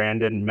 30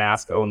 grand in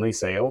mask only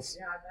sales.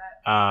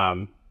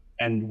 Yeah,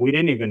 and we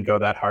didn't even go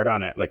that hard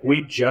on it. Like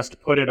we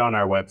just put it on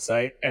our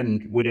website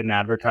and we didn't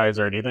advertise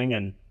or anything.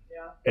 And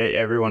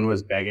everyone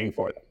was begging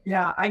for them.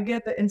 Yeah. I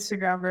get the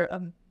Instagram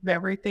of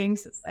everything.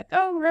 So it's like,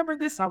 oh, remember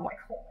this? I'm like,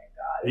 oh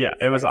my God.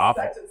 Yeah. It was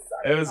awful.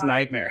 It was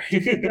nightmare.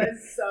 It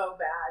was so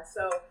bad.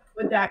 So,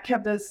 but that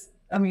kept us,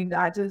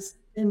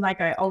 and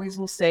like I always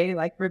will say,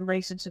 like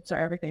relationships are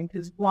everything,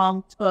 because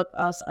Wong took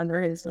us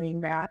under his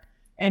wing back,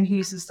 and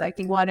he's just like,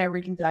 whatever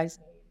you guys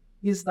need.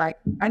 He's like,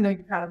 I know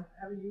you kind of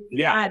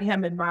had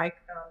him and Mike.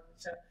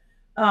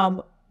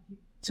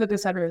 Took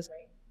us under his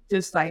wing,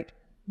 just like,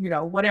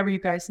 whatever you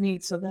guys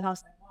need. So then I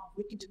was like, wow,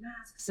 we can do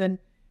masks. And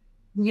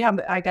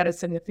I got to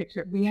send a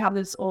picture. We have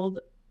this old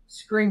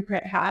screen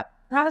print hat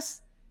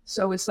press.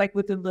 So it's like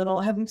with the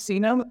little, haven't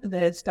seen them,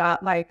 that it's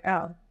got like,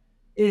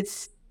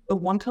 it's a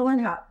one color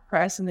hat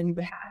press, and then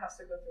the hat has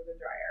to go through the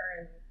dryer.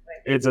 And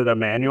like, is it a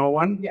manual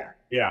one? Yeah.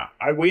 Yeah.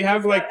 We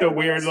have like the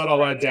weird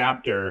little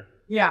adapter.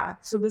 Yeah.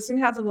 So this thing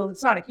has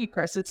it's not a heat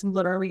press. It's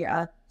literally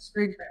a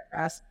screen print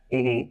press.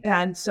 Mm-hmm.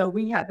 And so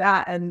we had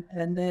that. And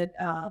then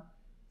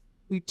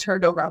we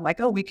turned over. I'm like,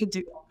 oh, we could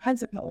do all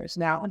kinds of colors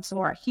now. And so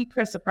our heat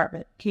press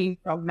department came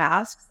from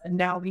masks, and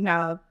now we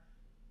have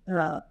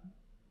the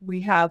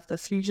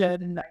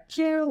Fusion and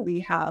IQ.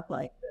 We have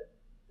like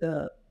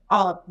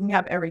we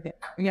have everything.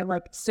 We have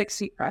like 6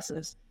 heat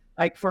presses,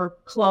 like for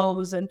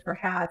clothes and for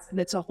hats, and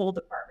it's a whole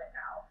department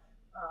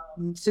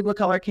now. Sigma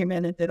Color came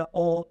in and did a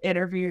whole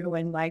interview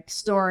and like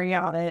story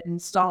on it, and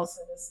installs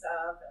and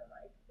stuff, and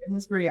like it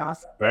was pretty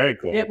awesome. Very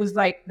cool. It was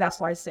like, that's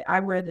why I say I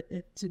read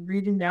it to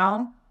read it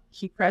now.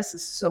 Heat press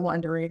is so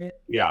underrated.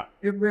 Yeah,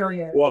 it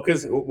really is. Well,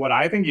 because what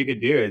I think you could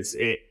do is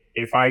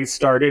if I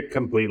started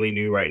completely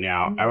new right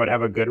now, I would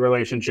have a good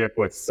relationship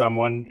with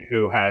someone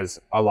who has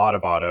a lot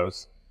of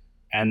autos.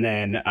 And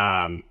then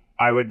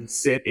I would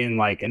sit in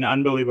like an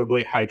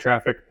unbelievably high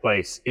traffic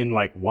place in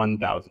like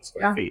 1,000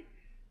 square feet.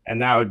 And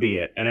that would be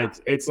it. And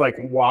it's like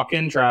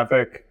walk-in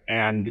traffic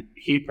and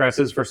heat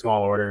presses for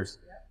small orders.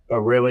 But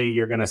really,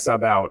 you're going to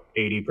sub out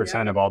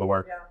 80% of all the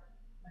work.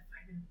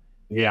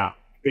 Yeah.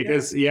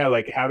 Because,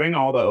 like having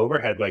all the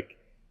overhead, like,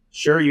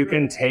 sure, you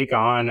can take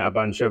on a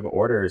bunch of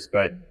orders,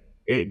 but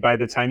by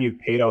the time you've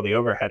paid all the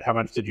overhead, how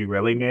much did you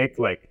really make?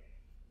 Like,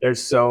 there's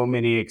so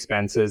many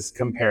expenses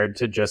compared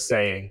to just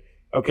saying,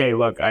 okay,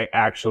 look, I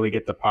actually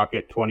get to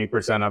pocket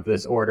 20% of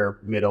this order,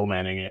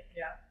 middlemaning it.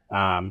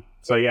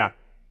 So yeah.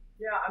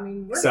 Yeah, I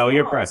mean, sell small.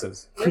 Your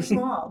presses. We're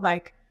small.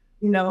 Like,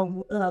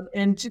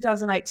 in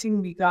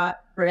 2019, we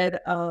got rid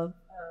of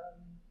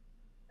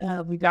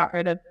the 2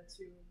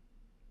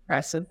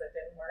 presses that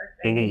didn't work,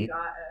 and we got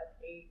an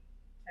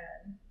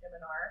 810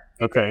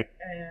 M&R. Okay.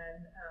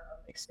 And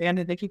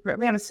expanded the keep.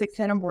 We had a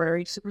 610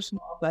 embroidery, super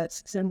small, but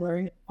 610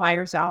 embroidery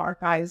fires out. Our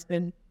guy's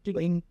been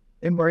doing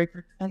embroidery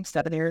for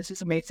 7 years.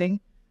 It's amazing.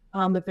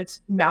 If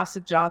it's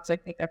massive jobs, I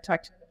think I've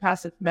talked to in the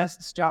past, it's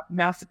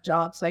massive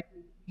jobs, like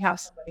we have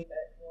somebody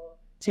that will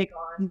take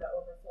on the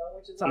overflow,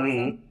 which is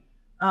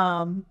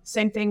awesome.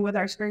 Same thing with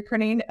our screen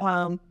printing.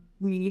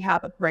 We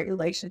have a great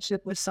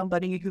relationship with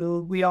somebody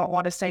who we don't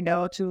want to say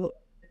no to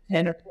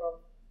 10 or 12,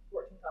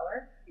 14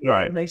 color.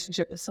 Right.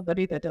 Relationship with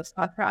somebody that does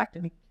contract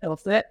and he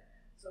kills it.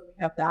 So we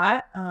have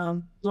that.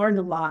 Learned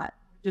a lot.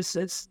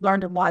 It's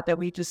learned a lot that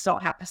we just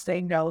don't have to say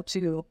no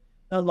to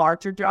the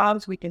larger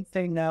jobs. We can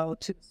say no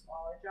to the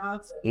smaller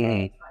jobs.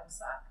 And time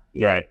suck.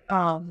 Right.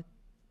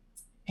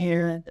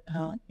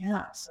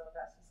 Yeah, so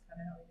that's just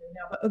kind of how we do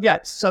now. But yeah,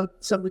 so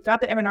we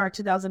got the M&R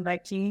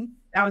 2019.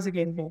 That was a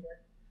game changer.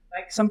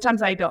 Like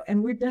sometimes I don't,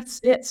 and that's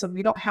it. So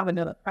we don't have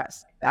another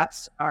press. Like,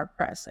 that's our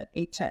press at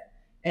 810.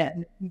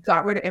 And we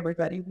got rid of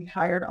everybody. We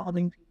hired all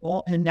these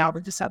people, and now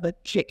we just have a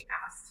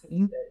kick-ass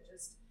team that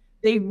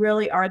they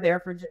really are there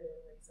for genuine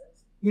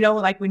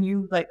reasons. Like when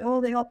you like, oh,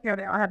 they don't care,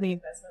 they don't have any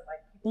investment.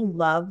 Like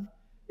people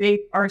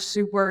they are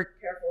super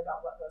careful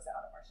about what goes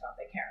out of our shop.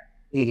 They care.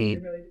 They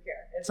really do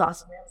care. It's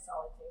awesome. We have a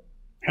solid team.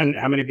 And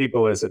how many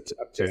people is it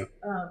up to?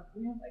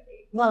 We have like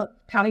 8. Well,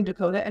 counting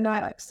Dakota and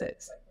I, like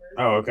 6.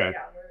 Like okay.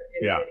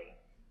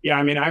 Yeah.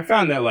 I mean, I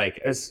found that like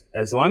as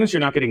long as you're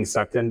not getting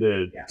sucked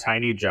into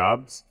tiny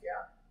jobs,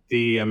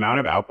 the amount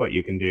of output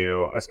you can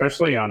do,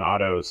 especially on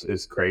autos,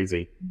 is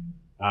crazy.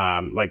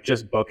 Like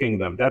just booking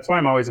them. That's why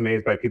I'm always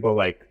amazed by people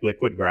like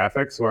Liquid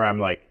Graphics, where I'm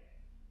like,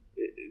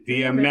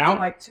 the amount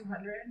like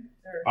 200.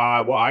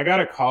 Well, I got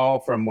a call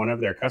from one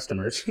of their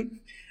customers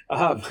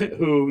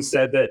who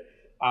said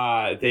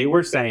that they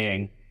were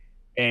saying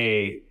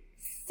a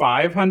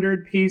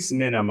 500 piece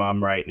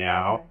minimum right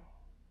now.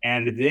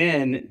 And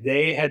then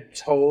they had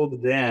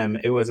told them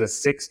it was a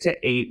 6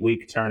 to 8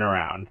 week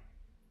turnaround.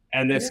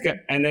 And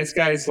this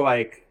guy's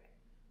like,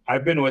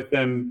 I've been with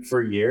them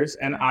for years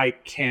and I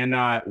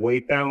cannot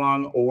wait that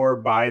long or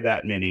buy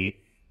that many,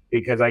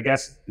 because I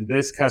guess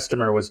this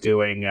customer was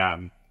doing,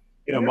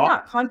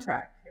 not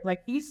contract.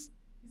 Like he's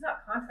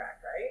not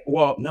contract, right?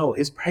 Well, no,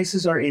 his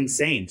prices are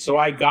insane. So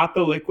I got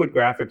the Liquid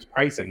Graphics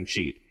pricing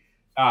sheet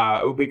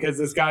because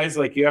this guy's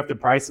like, you have to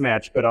price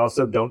match, but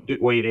also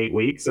wait 8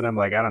 weeks. And I'm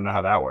like, I don't know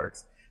how that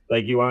works.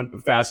 Like you want a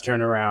fast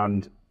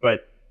turnaround,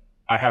 but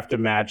I have to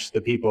match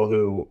the people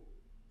who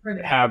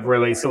have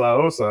really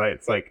slow. So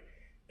it's like,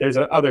 there's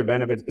other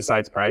benefits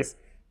besides price.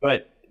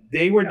 But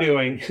they were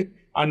doing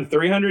on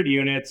 300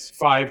 units,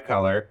 5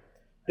 color.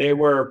 They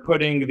were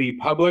putting the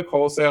public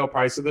wholesale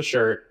price of the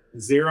shirt,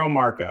 0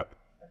 markup.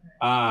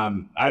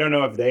 I don't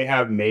know if they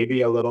have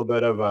maybe a little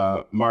bit of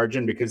a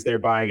margin because they're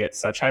buying at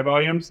such high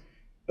volumes,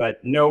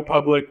 but no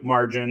public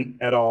margin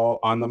at all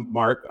on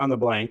the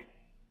blank.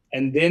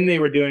 And then they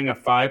were doing a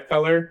 5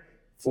 color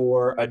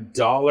for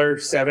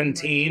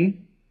 $1.17.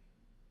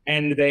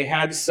 And they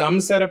had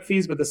some setup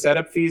fees, but the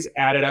setup fees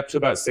added up to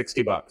about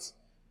 $60.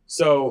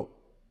 So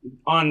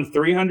on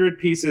 300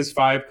 pieces,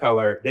 5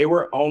 color, they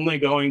were only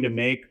going to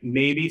make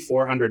maybe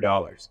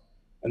 $400.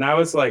 And I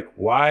was like,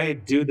 why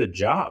do the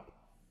job?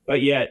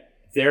 But yet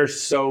they're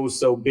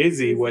so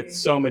busy with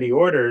so many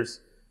orders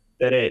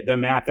that the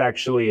math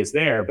actually is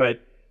there. But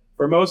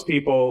for most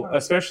people,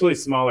 especially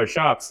smaller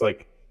shops,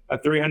 like a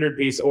 300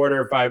 piece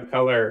order, 5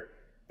 color,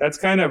 that's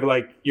kind of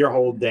like your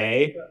whole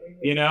day,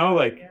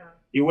 like.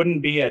 You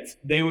wouldn't be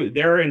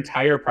their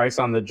entire price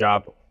on the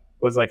job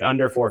was like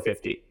under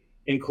 $450.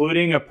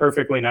 including a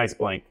perfectly nice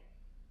blank.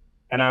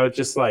 And I was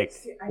just like,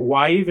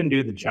 why even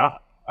do the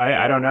job?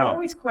 I don't know. I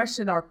always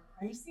question our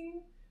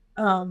pricing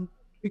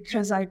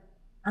because I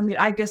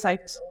guess I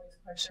just always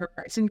question our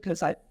pricing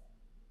because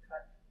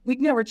we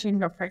never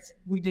changed our pricing.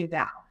 We do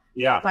now.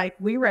 Yeah. Like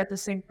we were at the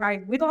same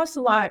price. We lost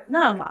not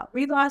a lot.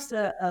 We lost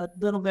a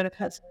little bit of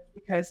customers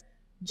because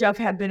Jeff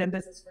had been in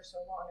business for so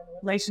long and the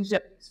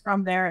relationship was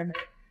from there, and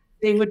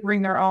they would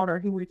bring their own, or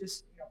he would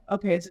just,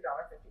 okay, it's $1.50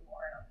 more.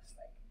 And I'm just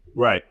like,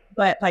 right.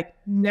 But like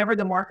never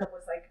the markup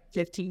was like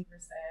 15%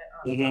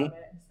 on it and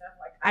stuff.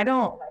 Like I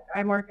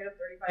mark it up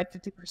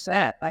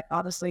 35-50%. Like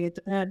honestly, it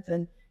depends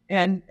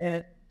and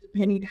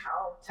depending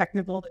how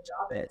technical the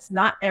job is.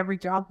 Not every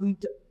job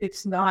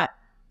it's not.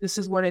 This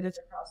is what it is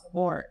across the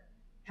board.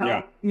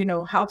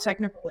 How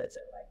technical is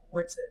it? Like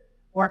what's it?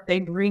 Or if they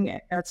bring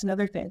it, that's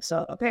another thing.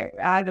 So okay,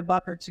 add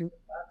 $1 or $2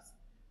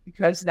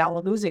 because now we're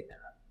losing that.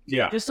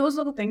 Yeah. Just those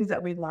little things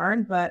that we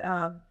learned, but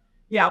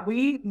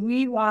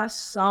we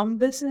lost some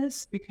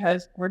business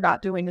because we're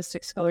not doing the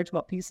 6-color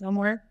 12-piece no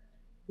more.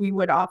 We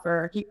would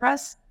offer heat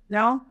press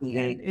now,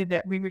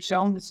 and we would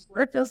show them this is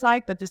what it feels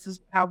like, but this is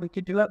how we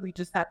could do it. We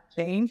just have to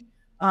change.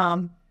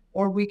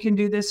 Or we can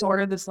do this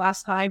order this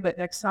last time, but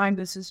next time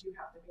you have to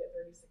be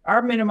at 36.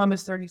 Our minimum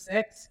is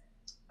 36.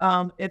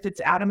 If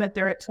it's adamant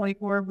they're at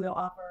 24, we'll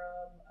offer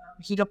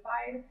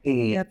heatified.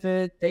 If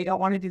they don't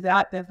want to do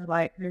that, then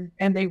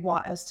and they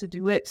want us to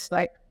do it, it's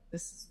like,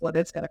 this is what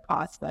it's going to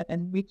cost.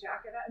 And we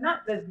jack it up.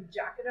 Not that we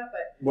jack it up,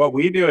 but what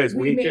we do is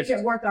we make just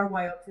it worth our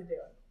while to do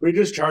it. We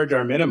just charge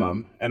our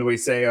minimum and we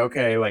say,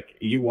 okay, like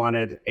you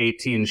wanted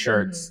 18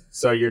 shirts.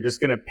 So you're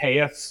just going to pay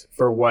us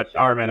for what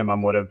our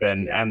minimum would have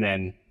been. And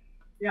then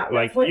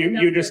like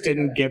you just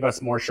didn't give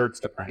us more shirts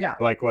to print. Yeah.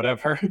 Like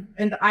whatever.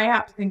 And I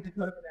have to think to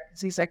Dakota for that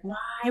because he's like,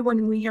 why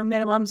when we hear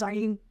minimums,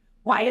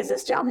 why is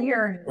this down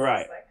here? And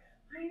right. Like,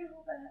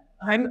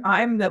 I know that.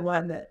 I'm the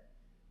one that,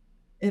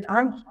 and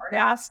I'm hard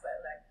ass, but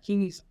like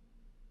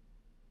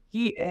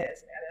he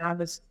is,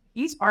 and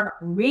he's hard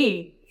on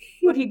me.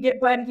 But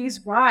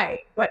he's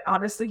right. But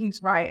honestly,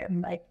 he's right.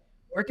 And like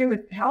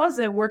how is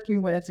it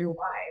working with your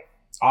wife?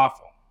 It's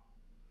awful.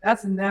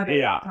 That's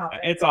another topic.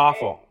 It's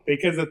awful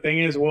because the thing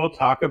is, we'll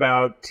talk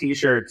about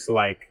t-shirts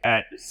like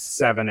at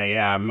 7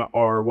 a.m.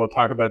 or we'll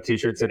talk about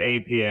t-shirts at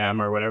 8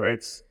 p.m. or whatever.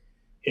 It's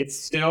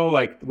still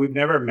like we've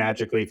never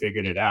magically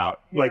figured it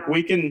out. Yeah. Like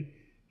we can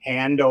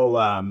handle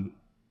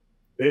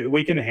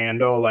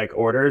like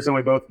orders and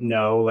we both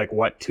know like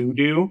what to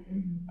do.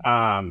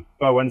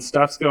 But when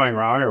stuff's going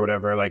wrong or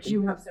whatever, like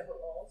you have several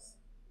roles.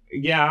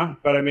 Yeah,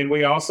 but I mean,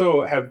 we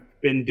also have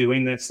been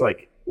doing this.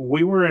 Like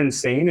we were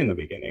insane in the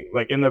beginning.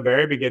 Like in the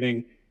very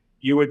beginning,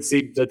 you would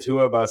see the two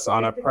of us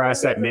on a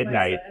press at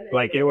midnight.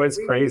 Like it was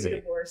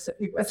crazy.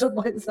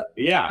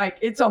 Yeah, like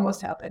it's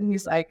almost happened.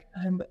 He's like,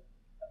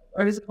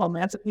 what is it called,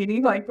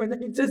 emancipating? Like when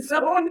it's his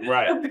own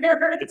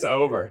parents. It's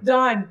over.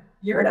 Done.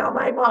 You're not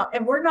my mom,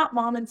 and we're not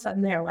mom and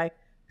son there. Like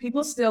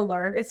people still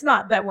learn. It's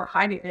not that we're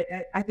hiding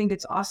it. I think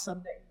it's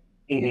awesome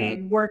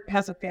that work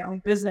has a family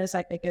business.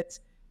 I think it's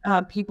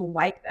people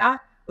like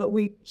that. But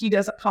he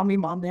doesn't call me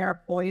mom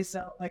there. Boys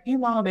don't like, hey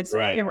mom, it's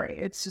right.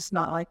 It's just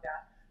not like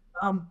that.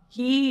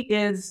 He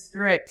is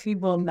strict. He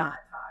will not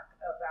talk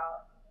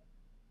about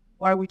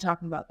why are we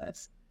talking about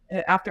this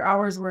after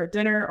hours. We're at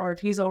dinner, or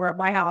if he's over at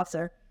my house,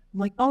 or I'm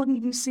like, oh,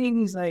 did you see?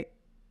 He's like,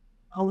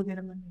 I'll look at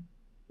him.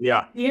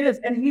 Yeah, he is,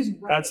 and he's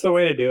right. That's the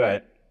way to do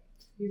it.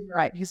 He's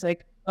right. He's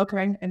like,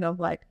 okay, and I'm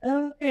like,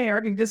 okay,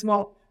 or he just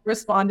won't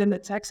respond in the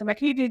text. I'm like,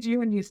 hey, did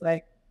you? And he's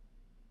like,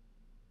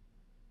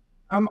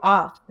 I'm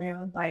off,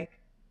 man. Like,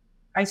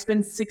 I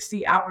spend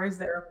 60 hours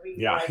there a week.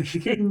 Yeah,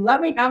 like, let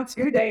me have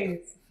 2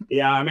 days.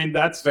 Yeah, I mean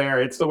that's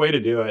fair. It's the way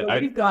to do it. So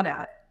we've gone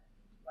at it.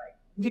 Like,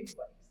 he's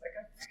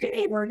like, I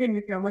hate working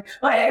with you. I'm like,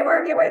 I hate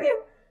working with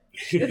you.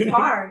 It's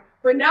hard,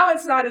 but now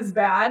it's not as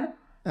bad.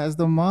 As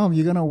the mom,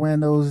 you're gonna win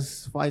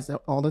those fights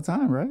all the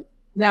time, right?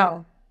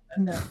 No,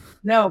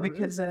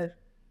 because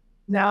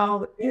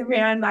no,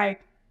 man.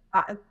 Like,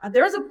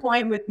 there was a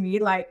point with me,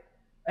 like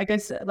I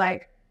said,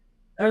 like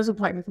there was a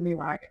point with me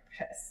where I get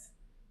pissed.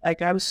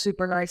 Like I was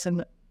super nice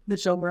and the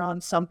show were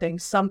on something,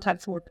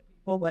 sometimes for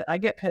people, but I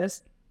get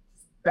pissed.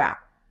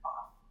 Back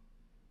off.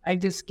 I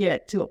just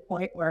get to a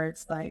point where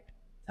it's like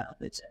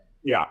television.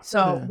 Yeah.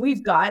 So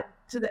we've got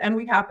and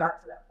we have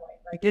got to that point.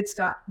 Like it's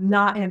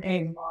not in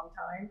a long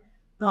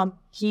time.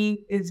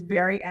 He is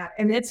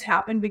and it's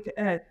happened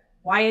because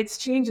why it's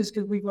changed is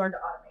because we've learned to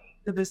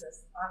automate the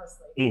business,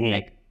 honestly.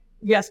 Like,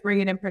 yes,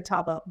 bring it in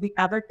Printavo. The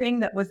other thing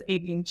that was a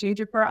game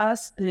changer for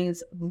us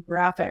is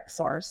graphic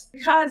source,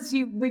 because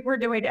we were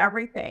doing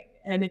everything.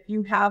 And if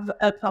you have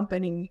a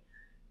company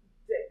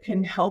that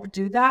can help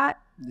do that,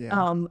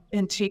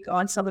 and take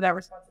on some of that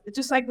responsibility,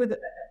 just like with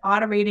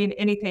automating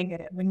anything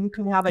in it, when you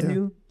can have a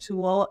new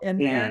tool in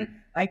there,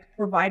 like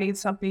providing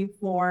something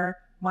for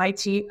my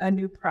team, a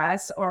new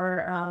press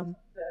or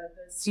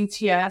the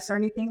CTS or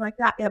anything like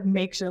that, it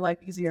makes your life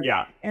easier.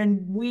 Yeah.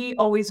 And we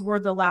always were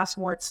the last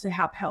ones to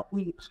have help.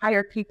 We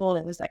hired people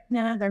and it was like,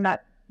 nah, they're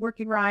not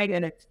working right.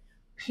 And it's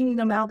paying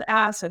them out the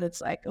ass, and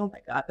it's like, oh my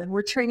God, and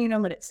we're training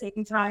them and it's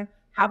taking time.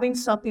 Having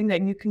something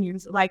that you can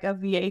use like a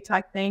VA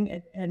type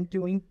thing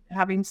and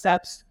having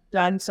steps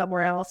done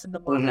somewhere else in the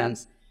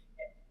process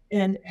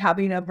and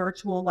having a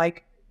virtual,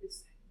 like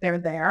they're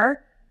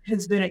there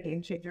has been a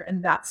game changer.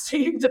 And that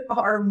saved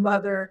our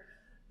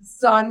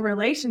mother-son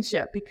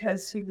relationship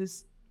because he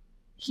was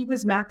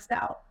maxed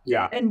out.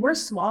 Yeah. And we're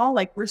small,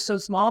 like we're so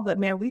small, but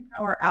man, we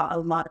power out a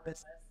lot of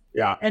business.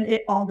 Yeah. And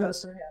it all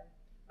goes through him.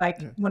 Like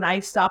when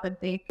I stop and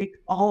think, it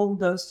all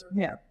goes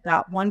through him.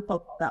 That one phone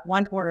call, that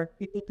one order,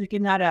 people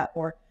picking that up,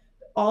 or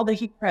all the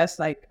heat press,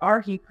 like our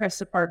heat press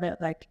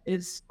department, like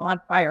is on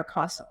fire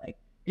constantly.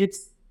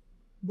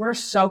 We're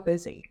so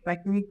busy.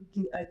 Like we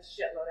do a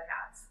shitload of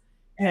hats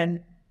and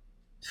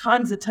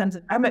tons of,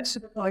 I'm at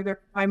Supercolor there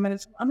for 5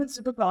 minutes. I'm at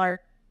Supercolor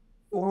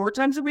 4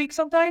 times a week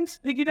sometimes,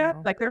 picking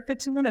up. Like they're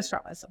 15 minutes from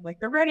us. I'm like,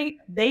 they're ready.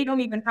 They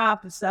don't even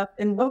have the stuff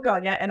in logo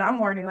yet. And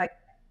I'm already like,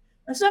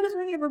 the stuff is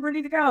ready, we're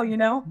ready to go, you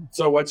know?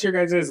 So what's your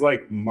guys'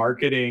 like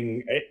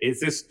marketing? Is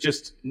this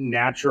just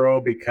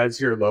natural because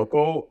you're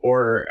local,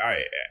 or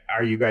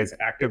are you guys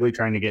actively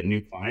trying to get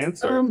new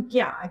clients?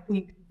 Yeah, I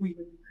think we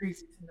would be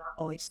crazy to not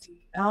always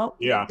seek out.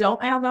 Yeah. We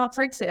don't have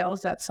outside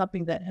sales. That's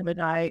something that him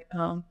and I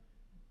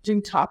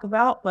do talk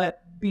about,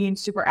 but being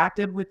super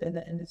active within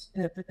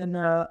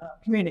the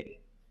community.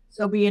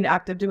 So being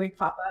active doing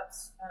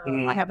pop-ups.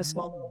 I have a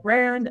small little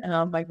brand.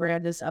 My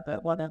brand is up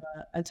at one of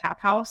a tap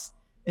house.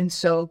 And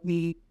so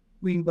we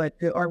would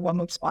do, or when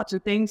we sponsor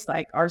things,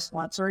 like our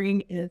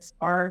sponsoring is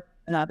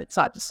it's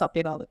not just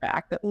something on the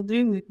back that we'll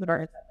do. We put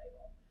our inside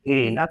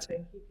label. And that's been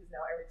key because now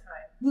every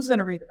time, who's going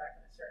to read the back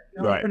of the shirt?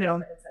 You know, put it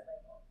on the inside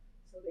label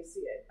so they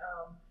see it.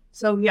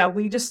 So yeah,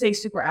 we just stay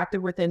super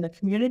active within the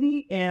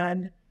community,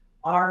 and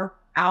our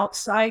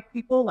outside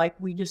people, like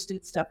we just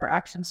did stuff for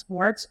Action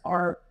Sports,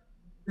 are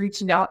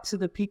reaching out to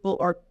the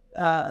people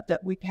that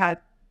we've had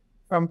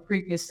from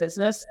previous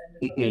business,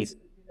 and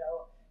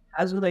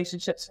has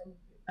relationships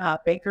from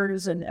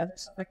bakers and other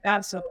stuff like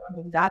that. So I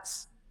mean,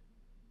 that's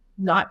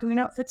not doing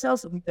outfit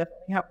sales, but we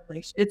definitely have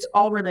it's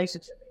all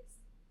relationship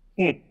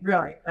based.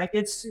 Really, like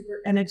it's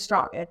super, and it's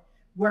strong. And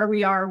where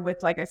we are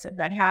with, like I said,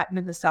 Manhattan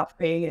and the South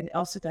Bay and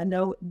El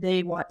Segundo,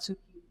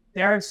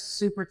 they're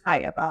super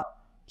tight about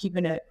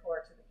keeping it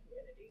core to the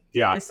community.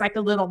 Yeah, it's like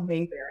a little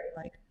Mayberry,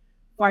 like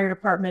fire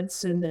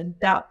departments, and then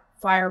that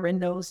firemen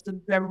knows the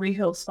Beverly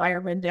Hills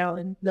firemen down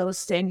in those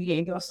San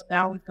Diego. So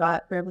now we've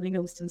got Beverly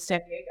Hills and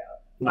San Diego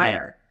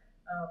fire,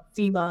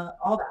 FEMA,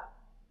 all that.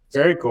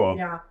 Very cool.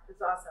 Yeah,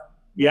 it's awesome.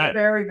 Yeah,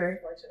 very, very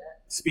fortunate.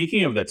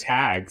 Speaking of the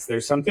tags,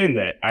 there's something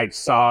that I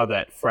saw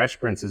that Fresh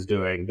Prince is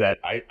doing that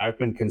I've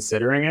been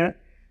considering it.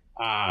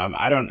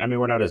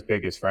 We're not as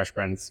big as Fresh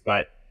Prince,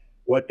 but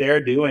what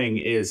they're doing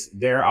is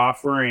they're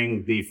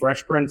offering the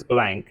Fresh Prince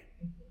blank,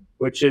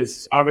 which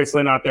is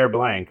obviously not their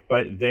blank,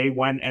 but they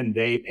went and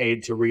they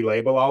paid to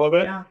relabel all of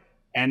it. Yeah.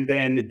 And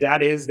then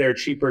that is their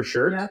cheaper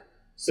shirt. Yeah.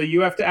 So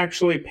you have to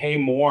actually pay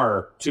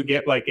more to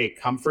get like a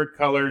Comfort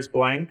Colors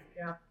blank,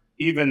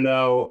 even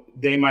though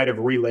they might have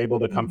relabeled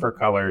the Comfort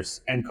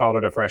Colors and called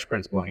it a Fresh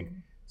Prince blank.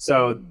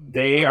 So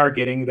they are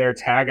getting their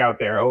tag out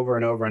there over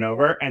and over and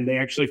over, and they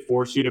actually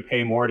force you to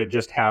pay more to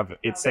just have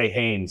it say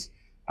Hanes.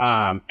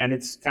 And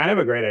it's kind of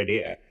a great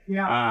idea.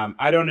 Yeah.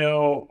 I don't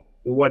know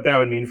what that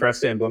would mean for us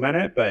to implement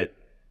it, but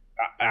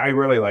I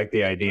really like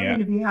the idea. I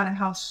mean, if you had a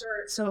house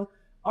shirt, so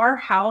our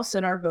house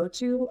and our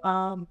go-to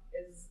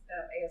is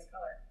AS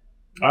Color.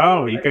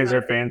 Oh, you guys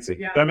are fancy.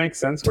 Yeah. That makes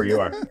sense where you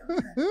are.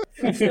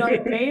 So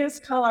AS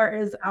Color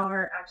is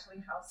our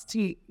actually house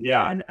tee.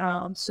 Yeah.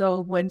 And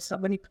so when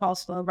somebody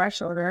calls for a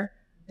rush order,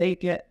 they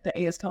get the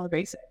AS Color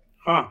basic.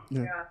 Huh.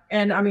 Yeah.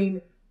 And I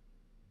mean,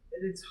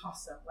 it's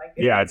awesome. Like,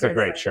 it's a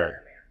great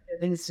shirt.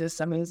 It's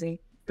just amazing.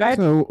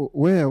 So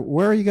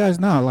where are you guys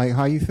now? Like,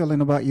 how are you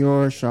feeling about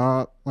your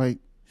shop? Like,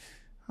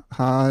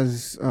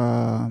 how's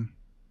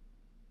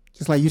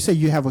just like you said,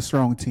 you have a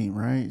strong team,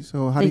 right?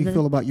 So how do you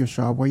feel about your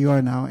shop, where you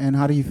are now, and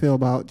how do you feel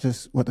about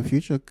just what the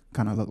future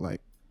kind of look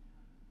like?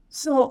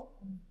 So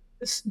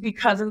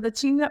because of the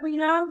team that we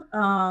have,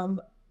 I'm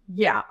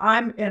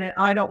in it.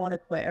 I don't want to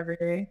quit every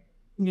day.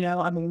 You know,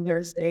 I mean,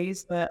 there's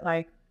days, but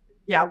like,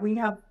 we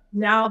have.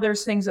 Now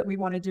there's things that we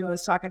want to do. I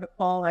was talking to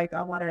Paul, like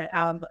I want to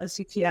have a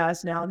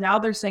CTS now. Now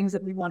there's things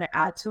that we want to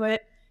add to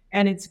it,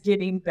 and it's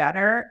getting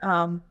better.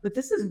 But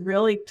this is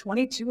really,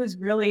 22 is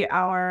really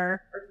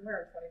or we're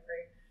in 23.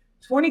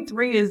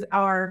 23 is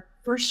our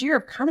first year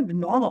of kind of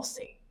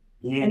normalcy.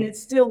 And it's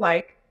still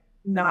like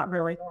not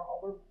really normal.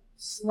 We're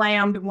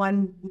slammed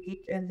one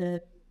week and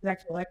the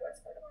next week, like, what's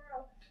going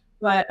on?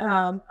 But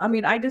I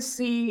mean, I just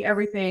see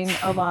everything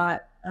a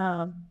lot.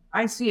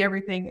 I see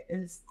everything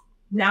is,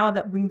 now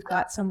that we've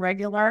got some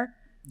regular,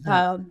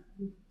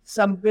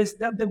 some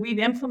wisdom that we've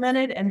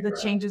implemented and the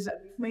changes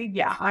that we've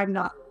made, I'm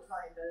not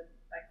trying to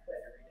like quit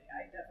every day.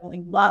 I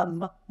definitely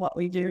love what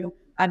we do.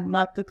 I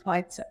love the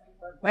clients that we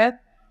work with.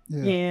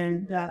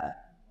 And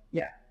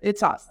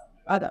it's awesome.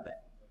 I love it.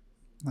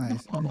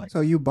 Nice.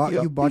 So you bought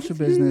your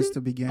business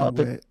to begin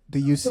with. Do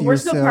you see So we're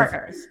still yourself?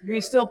 partners.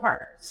 We're still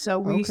partners. So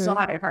we still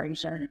Okay. have a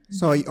partnership.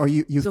 So are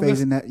you So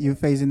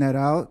phasing that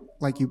out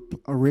like you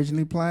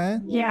originally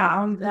planned?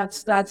 yeah,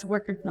 that's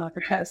working on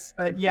the test.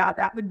 But yeah,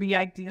 that would be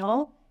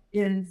ideal.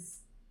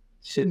 Is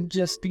should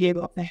just be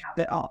able to have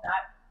it all.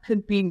 That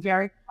could be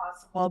very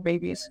possible.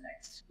 Maybe in the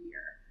next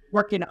year.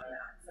 Working on that.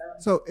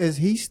 So is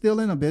he still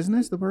in a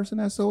business? The person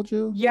that sold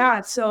you?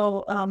 Yeah,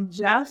 so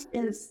Jeff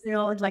is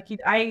still like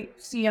I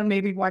see him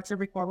maybe once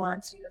every 4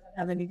 months. He doesn't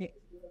have anything to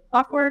do with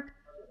clockwork,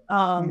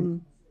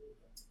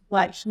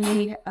 but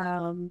he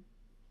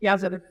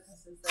has other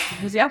businesses.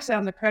 He's actually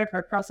on the credit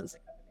card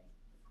processing company.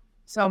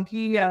 So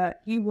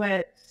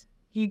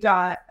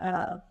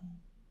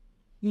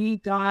he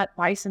got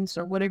licensed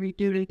or whatever you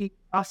do to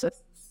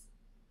process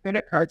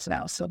credit cards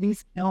now. So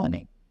he's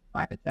killing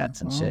private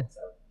debts and shit. So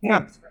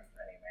yeah.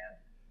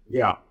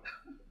 Yeah.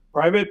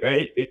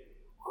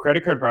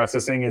 Credit card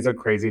processing is a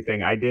crazy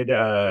thing. I did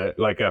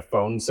like a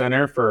phone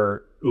center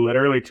for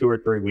literally 2 or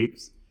 3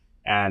 weeks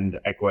and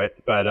I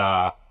quit.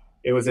 But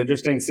it was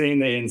interesting seeing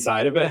the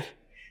inside of it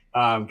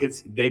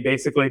because they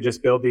basically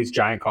just build these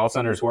giant call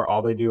centers where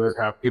all they do is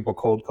have people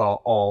cold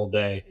call all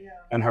day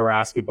and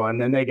harass people.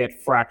 And then they get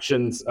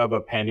fractions of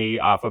a penny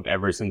off of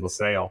every single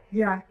sale.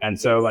 Yeah. And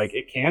so like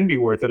it can be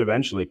worth it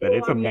eventually, but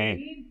it's a pain.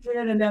 He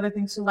did another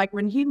thing. So like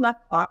when he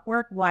left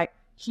clockwork,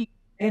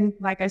 and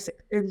like I said,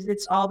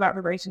 it's all about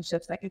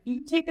relationships. Like if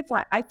you take it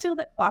flat, I feel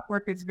that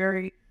clockwork is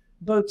very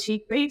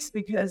boutique based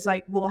because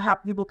like we'll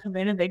have people come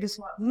in and they just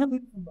want people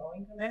from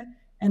Boeing come in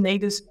and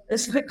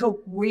it's like a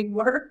wing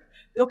work.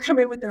 They'll come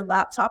in with their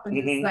laptop and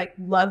just like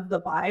love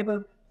the vibe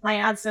of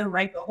plants and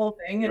write the whole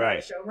thing in the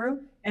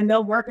showroom and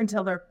they'll work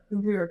until their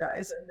computer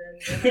dies and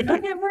then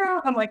okay, we're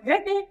out. I'm like,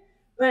 hey.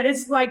 But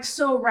it's like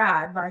so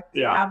rad, like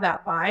to have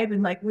that vibe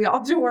and like we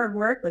all do our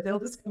work, but they'll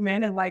just come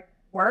in and like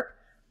work.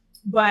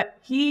 But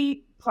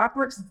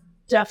Clockwork's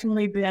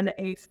definitely been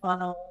a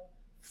funnel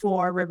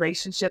for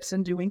relationships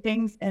and doing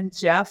things. And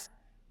Jeff,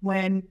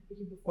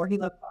 before he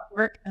left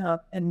Clockwork,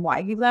 and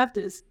why he left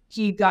is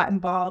he got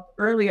involved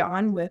early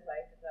on with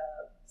like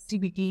the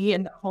CBD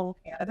and the whole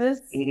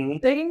cannabis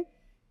thing.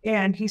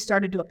 And he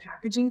started doing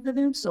packaging for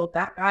them. So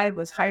that guy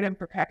was hired him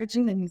for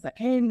packaging. And he's like,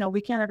 hey, no,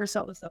 we can't ever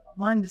sell this stuff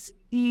online. The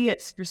CBD,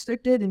 it's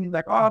restricted. And he's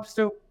like, oh, I'm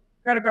still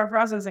credit card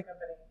processing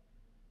company.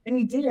 And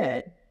he did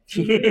it.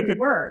 He did it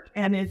work.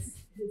 And it's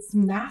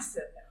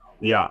massive now.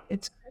 Yeah.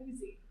 It's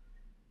crazy.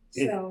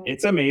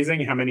 It's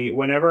amazing how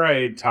whenever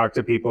I talk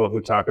to people who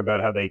talk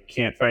about how they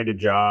can't find a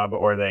job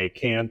or they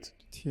can't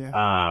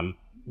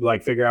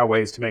like figure out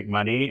ways to make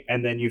money.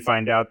 And then you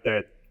find out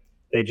that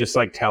they just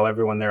like tell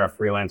everyone they're a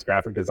freelance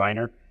graphic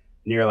designer.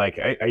 And you're like,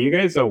 are you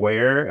guys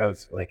aware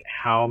of like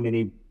how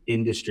many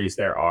industries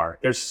there are?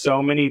 There's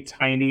so many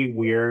tiny,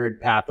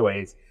 weird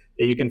pathways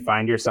that you can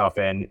find yourself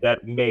in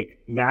that make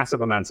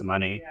massive amounts of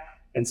money. Yeah.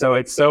 And so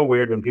it's so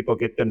weird when people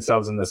get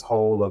themselves in this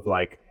hole of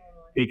like,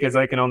 because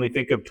I can only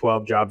think of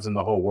 12 jobs in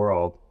the whole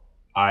world,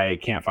 I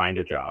can't find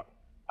a job.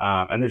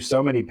 And there's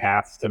so many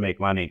paths to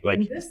make money. Like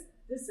and this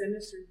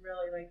industry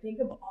really, like think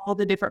of all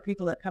the different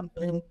people that come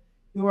in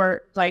who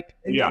are like,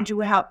 and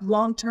you have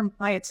long-term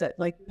clients that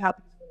like you have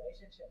these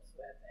relationships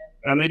with.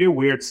 And they do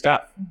weird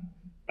stuff.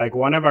 Like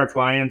one of our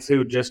clients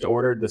who just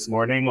ordered this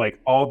morning, like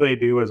all they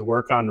do is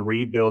work on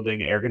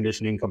rebuilding air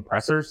conditioning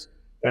compressors.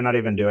 They're not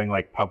even doing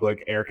like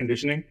public air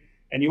conditioning.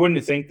 And you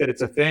wouldn't think that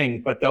it's a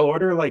thing, but they'll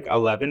order like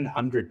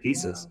 1,100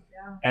 pieces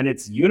and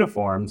it's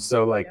uniforms.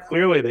 So like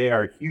clearly they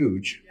are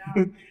huge.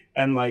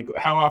 And like,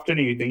 how often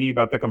are you thinking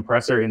about the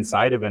compressor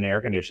inside of an air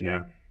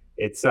conditioner?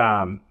 It's,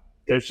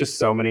 there's just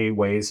so many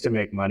ways to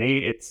make money.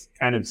 It's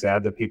kind of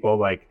sad that people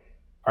like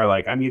are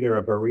like, I'm either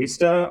a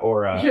barista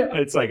or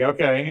it's like,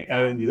 okay.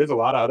 And there's a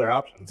lot of other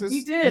options.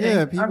 He did.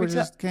 Yeah. People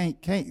just can't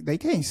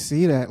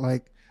see that.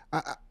 Like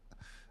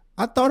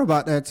I thought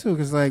about that too.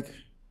 Cause like,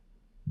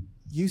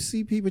 you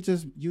see people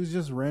just use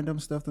just random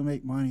stuff to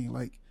make money,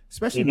 like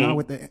especially now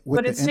with the internet.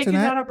 But it's taking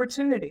that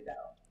opportunity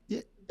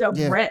though.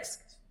 The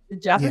risk.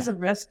 Jeff is a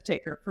risk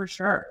taker for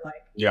sure.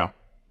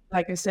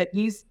 Like I said,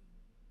 he's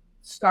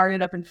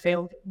started up and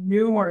failed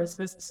numerous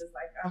businesses.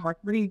 Like I'm like,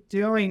 what are you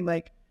doing?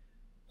 Like,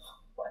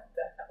 what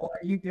the hell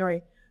are you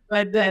doing?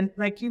 But then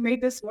like you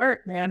made this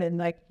work, man. And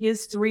like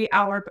his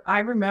 3-hour. I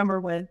remember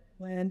when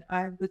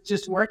I was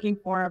just working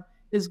for him,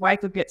 his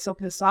wife would get so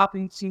pissed off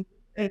and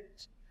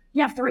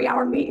you have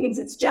 3-hour meetings.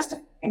 It's just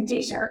a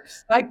t-shirt.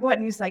 Like what?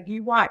 And he's like,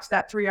 you watch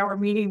that 3-hour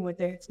meeting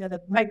with it. It's going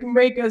to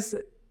make us,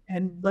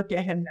 and look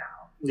at him now.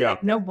 Yeah.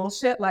 Like, no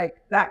bullshit. Like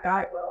that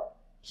guy,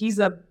 he's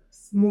a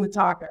smooth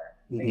talker.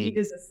 Like, he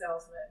is a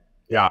salesman.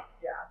 Yeah.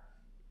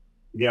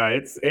 Yeah.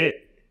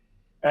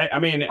 I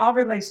mean, all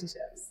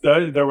relationships.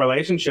 The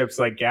relationships,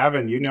 like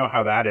Gavin, you know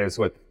how that is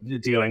with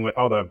dealing with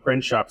all the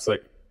print shops.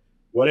 Like,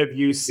 what have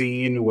you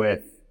seen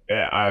with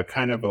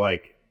kind of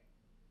like,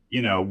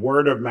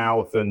 word of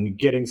mouth and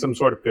getting some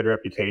sort of good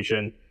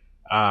reputation?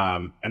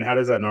 And how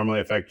does that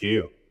normally affect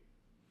you?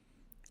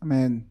 I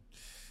mean,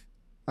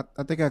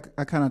 I think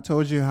I kind of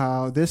told you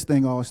how this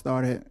thing all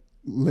started.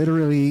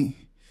 Literally,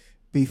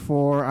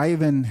 before I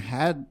even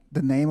had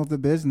the name of the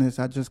business,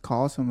 I just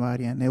called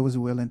somebody and they was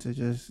willing to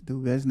just do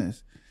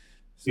business.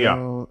 Yeah.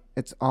 So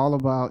it's all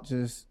about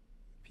just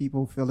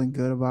people feeling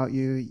good about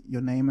you.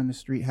 Your name in the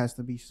street has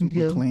to be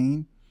super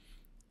clean,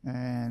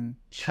 and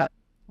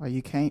like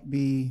you can't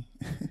be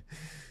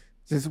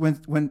just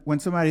when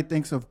somebody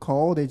thinks of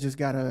Cole, they just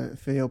gotta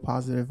feel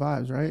positive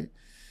vibes, right?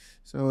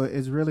 So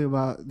it's really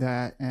about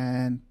that,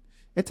 and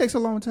it takes a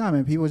long time,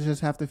 and people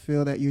just have to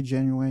feel that you're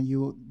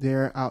genuine.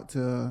 They're out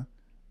to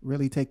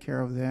really take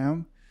care of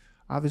them.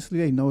 Obviously,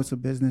 they know it's a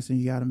business and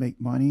you got to make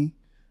money,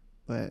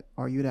 but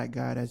are you that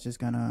guy that's just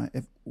gonna,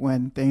 if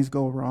when things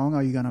go wrong,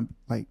 are you gonna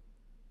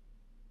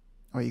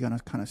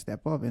kind of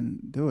step up and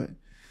do it?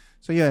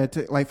 So yeah,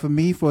 like for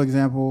me, for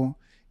example,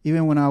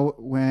 even when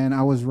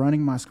I was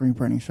running my screen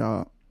printing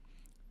shop,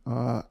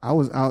 I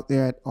was out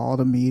there at all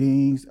the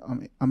meetings.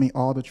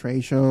 All the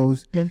trade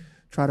shows. Yeah.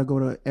 Try to go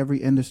to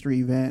every industry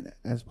event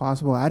as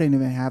possible. I didn't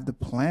even have the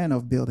plan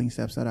of building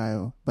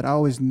Steps.io, but I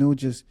always knew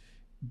just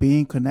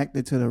being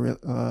connected to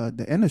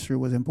the industry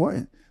was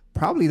important.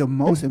 Probably the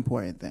most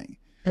important thing,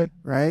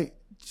 right?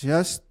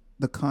 Just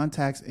the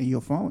contacts in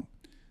your phone,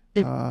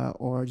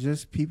 or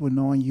just people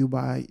knowing you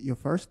by your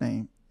first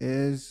name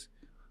is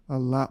a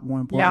lot more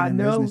important in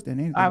business than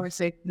anything. I would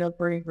say no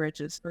burning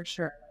bridges for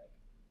sure.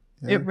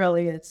 Yeah. It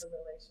really is a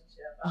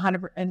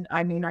relationship, 100%. And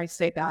I mean, I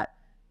say that,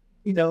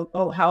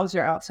 how's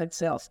your outside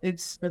sales?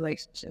 It's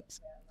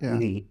relationships.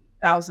 Yeah.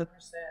 1,000%.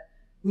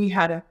 We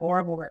had a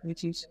horrible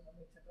reputation when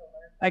we took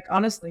over. Like,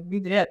 honestly, we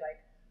did.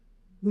 Like,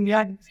 we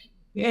had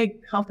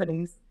big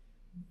companies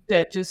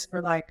that just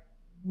were like,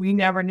 we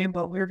never knew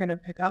what we were going to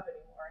pick up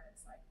anymore. And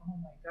it's like, oh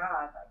my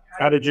God. Like,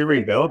 how did you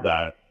rebuild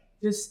that?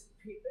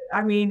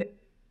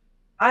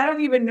 I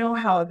don't even know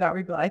how it got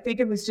rebuilt. I think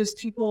it was just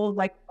people,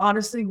 like,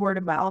 honestly, word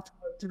of mouth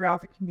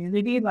throughout the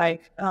community.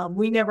 Like,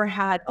 we never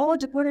had,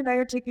 Dakota and I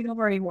are taking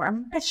over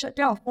anymore. I shut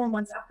down 4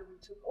 months after we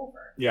took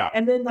over. Yeah.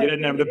 And then, like, you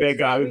didn't have the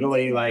big,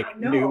 ugly,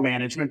 new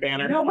management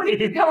banner. Nobody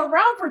could come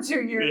around for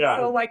 2 years. Yeah.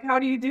 So, like, how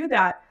do you do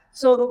that?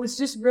 So it was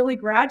just really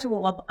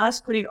gradual of us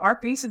putting our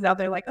faces out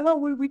there, like,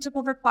 we took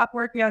over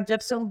Clockwork,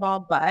 Jeff's still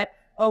involved, but,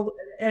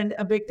 and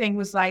a big thing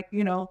was, like,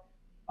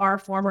 our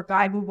former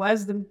guy who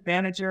was the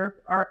manager,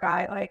 our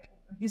guy, like,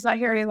 he's not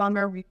here any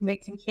longer. We can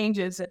make some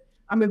changes.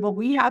 But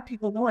we have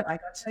people going,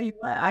 like, I'll tell you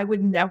what, I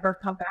would never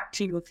come back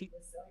to you if he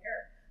was still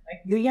here.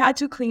 Like, we had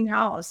to clean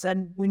house.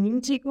 And when you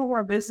take over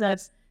a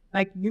business,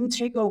 like, you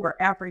take over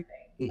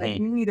everything. Mm-hmm. Like,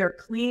 you either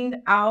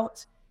clean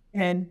out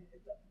and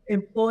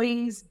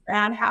employees,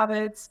 bad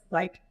habits,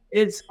 like,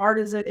 as hard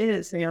as it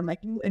is,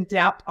 like, you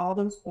adapt all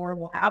those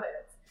horrible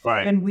habits.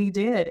 Right. And we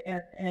did.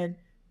 And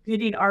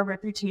getting our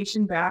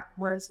reputation back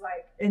was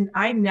like, and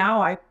I'm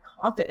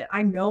confident.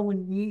 I know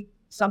when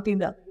something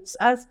that moves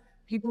us,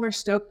 people are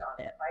stoked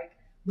on it. Like,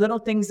 little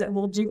things that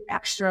we'll do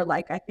extra.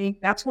 Like, I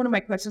think that's one of my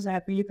questions I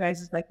have for you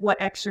guys is, like, what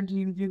extra do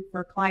you do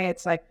for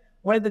clients? Like,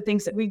 one of the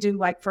things that we do,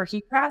 like, for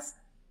heat press,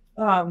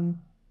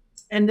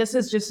 and this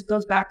is just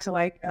goes back to,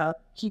 like,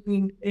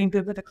 keeping in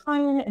good with the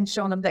client and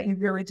showing them that you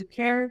really do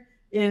care,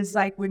 is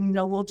like when,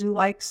 we'll do,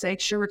 like, say,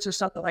 shirts or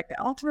something like that.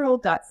 I'll throw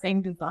that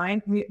same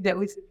design that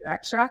we do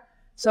extra.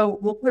 So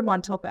we'll put them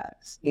on tote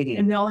bags,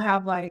 and they'll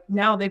have, like,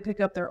 now they pick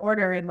up their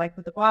order and, like,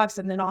 with the box,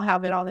 and then I'll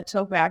have it on the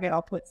tote bag and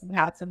I'll put some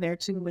hats in there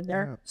too. And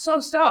they're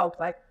so stoked,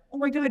 like, oh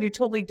my God, you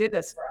totally did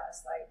this for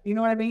us. Like, you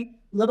know what I mean?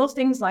 Little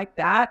things like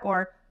that,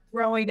 or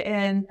throwing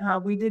in,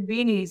 we did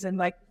beanies and,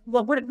 like,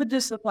 well, what would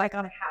this look like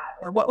on a hat?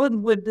 Or what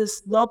would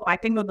this look, I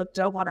think it would look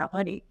dope on a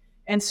hoodie.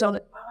 And so,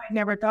 I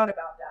never thought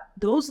about that.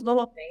 Those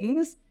little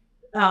things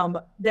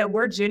that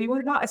we're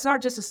genuine about, it's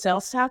not just a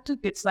sales tactic.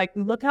 It's like,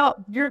 look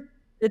how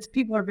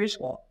people are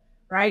visual,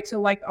 right? So,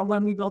 like,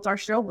 when we built our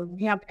showroom,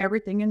 we have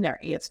everything in there.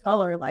 It's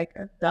color, like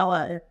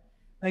Bella,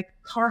 like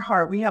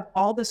Carhartt. We have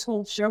all this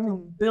whole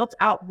showroom built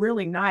out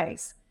really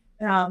nice.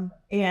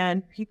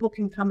 And people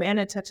can come in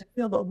and touch and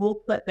feel, but we'll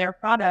put their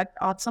product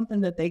on something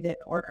that they didn't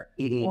order.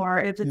 Mm-hmm. Or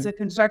if it's a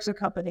construction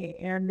company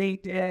and they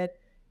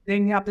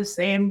have the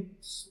same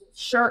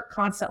shirt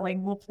constantly,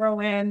 we'll throw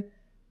in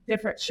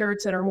different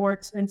shirts that are more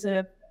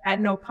expensive at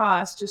no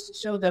cost just to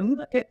show them,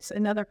 look, it's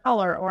another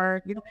color.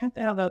 Or you don't have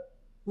to have a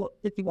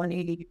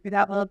 5180. You could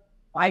have a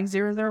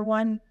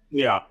 5001.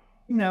 Yeah.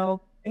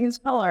 His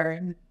color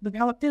and look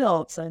how it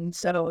feels. And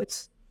so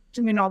it's,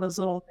 all those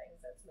little things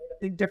that's made a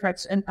big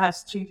difference in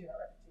us changing our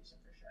reputation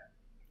for sure.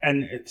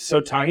 And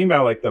so talking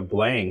about, like, the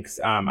blanks,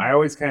 I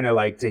always kind of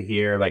like to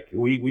hear, like,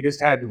 we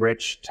just had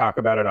Rich talk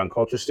about it on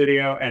Culture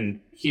Studio, and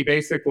he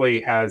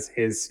basically has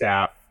his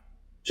staff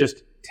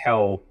just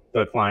tell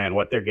the client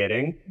what they're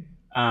getting.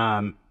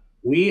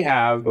 We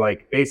have,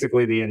 like,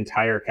 basically the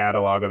entire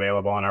catalog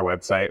available on our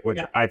website, which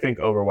I think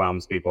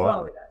overwhelms people.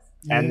 Oh, it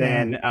does. And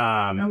then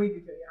we do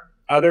too,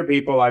 other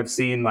people I've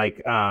seen,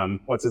 like,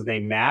 what's his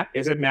name? Matt?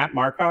 Is it Matt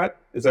Marcotte?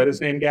 Is that his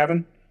name,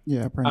 Gavin?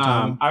 Yeah,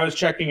 Printavo. I was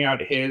checking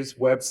out his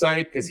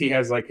website because he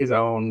has, like, his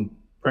own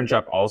print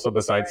shop also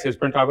besides his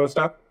Printavo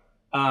stuff.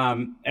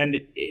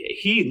 And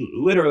he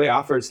literally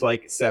offers,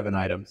 like, 7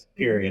 items,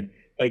 period.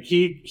 Like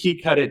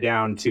he cut it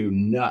down to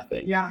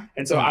nothing. Yeah.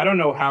 And so I don't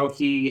know how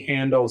he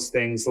handles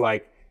things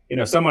like,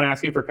 someone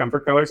asking for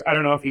comfort colors. I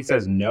don't know if he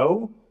says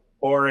no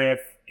or if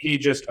he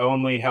just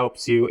only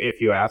helps you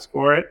if you ask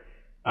for it.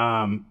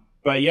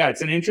 But yeah,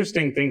 it's an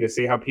interesting thing to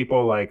see how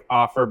people like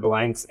offer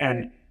blanks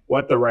and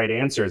what the right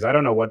answer is. I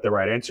don't know what the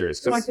right answer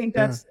is. So I think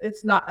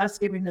it's not us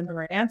giving them the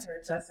right answer.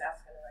 It's us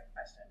asking the right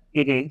question.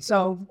 Mm-hmm.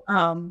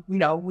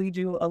 So, we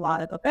do a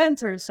lot of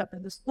events or stuff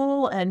in the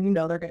school and,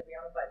 they're going to be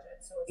on a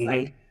budget. So it's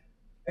like,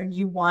 and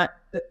you want,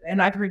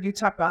 and I've heard you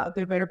talk about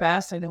good, better,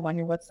 best. I know on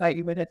your website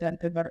you would have done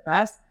good, better,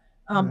 best.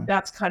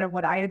 That's kind of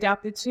what I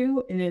adapted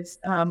to. And it's,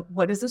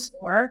 what is the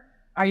score?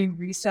 Are you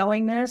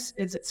reselling this?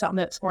 Is it something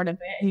that's for an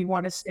event and you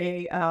want to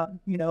stay,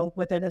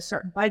 within a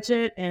certain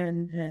budget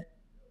and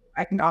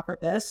I can offer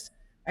this.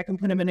 I can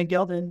put them in a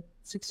guild in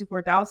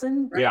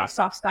 64,000, right? Yeah.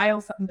 Soft style,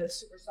 something that's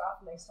super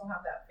soft and they still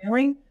have that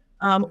feeling.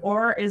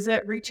 Or is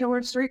it retail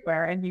or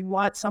streetwear and you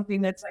want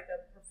something that's like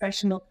a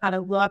professional kind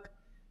of look,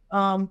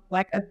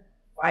 like a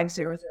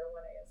 5001 AS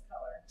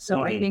color.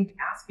 So I think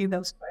asking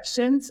those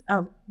questions,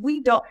 we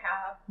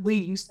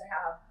used to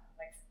have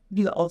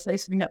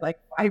we had like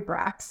 5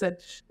 racks and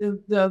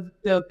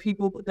the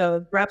people,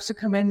 the reps would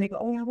come in and they go,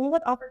 oh, yeah, well,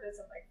 what offered this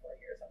in like 4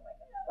 years? I'm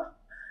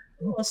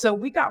like, yeah. So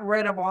we got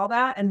rid of all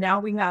that and now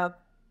we have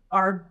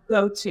our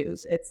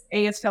go-tos. It's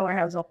AS Color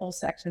has a whole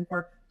section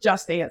for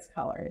just AS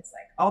Color. It's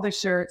like all the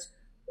shirts,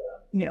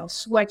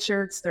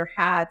 sweatshirts, their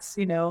hats,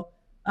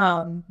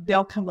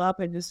 they'll come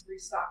up and just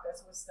restock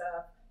us with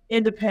stuff.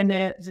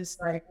 Independent,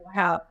 just like we'll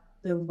have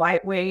the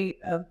lightweight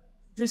of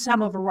just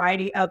have a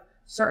variety of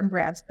certain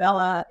brands,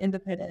 Bella,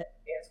 Independent,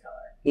 AS Color.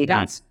 Mm-hmm.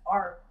 That's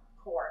our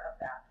core of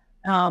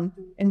that.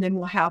 And then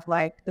we'll have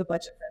like the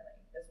budget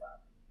friendly as well.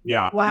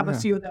 Yeah. We'll have a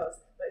few of those.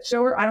 But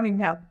shower, I don't even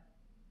have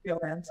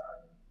brands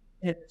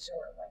on in the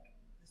shower. Like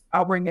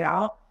I'll bring it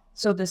out.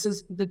 So this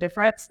is the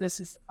difference. This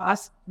is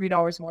us,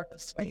 $3 more.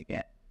 This is what you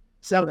get.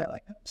 So they're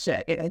like, oh,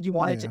 shit. And you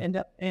want it to end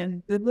up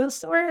in the little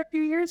store in a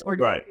few years or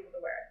do you want people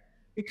to wear it?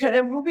 Because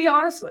and we'll be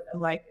honest with them.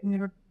 Like,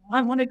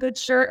 I want a good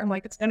shirt. I'm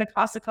like, it's going to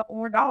cost a couple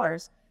more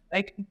dollars.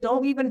 Like,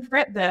 don't even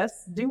print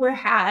this. Do a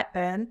hat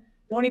then.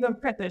 Don't even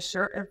print this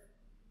shirt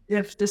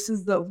if this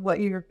is what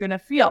you're going to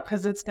feel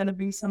because it's going to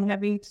be some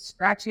heavy,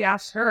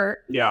 scratchy-ass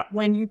shirt. Yeah.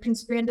 When you can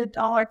spend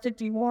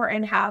 $1.50 more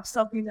and have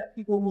something that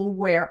people will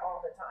wear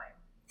all the time.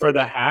 For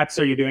the hats,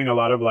 are you doing a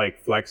lot of like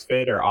Flex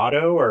Fit or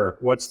Auto or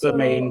what's the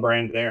main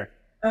brand there?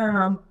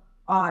 Auto.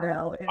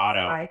 Auto.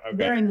 Like, okay.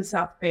 They're in the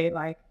South Bay.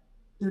 Like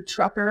the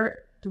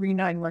Trucker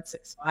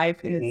 39165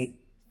 is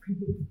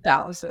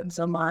thousands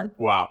a month.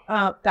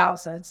 Wow.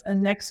 Thousands.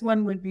 And next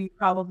one would be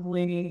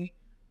probably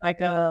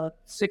like a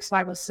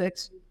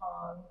 6506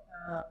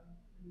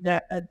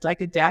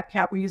 like a dad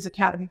cap. We use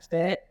Academy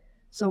Fit.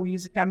 So we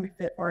use Academy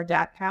Fit for our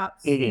dad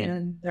caps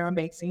and they're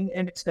amazing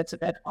and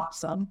expensive and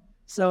awesome.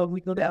 So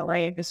we go to LA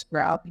and just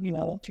grab,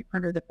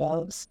 200 of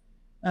those.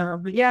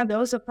 But yeah,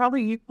 those are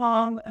probably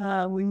Yukon.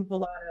 We move a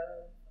lot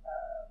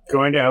of.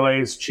 Going to LA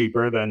is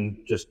cheaper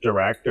than just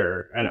direct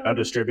or a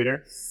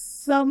distributor?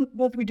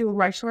 Both we do a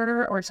rice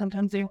order or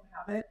sometimes they don't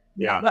have it.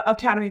 Yeah. But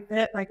Academy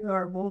Fit,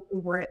 or we'll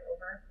Uber it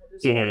over. We'll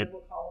just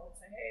we'll call them and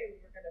say, hey,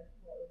 we're going to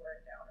Uber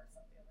it down or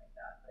something like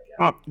that.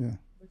 But yeah.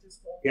 Which is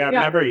cool. Yeah, I've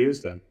never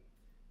used them.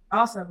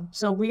 Awesome.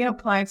 So we have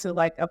clients who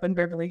like up in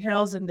Beverly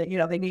Hills and they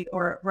need,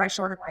 or rice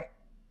order might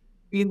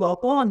be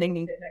local and they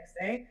need it next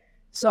day.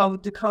 So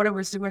Dakota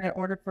was doing an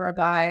order for a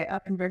guy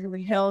up in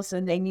Beverly Hills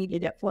and they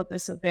needed it for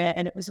this event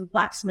and it was a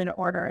last minute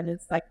order and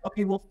it's like,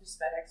 okay, we'll just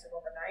FedEx it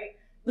overnight.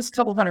 It was a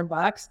couple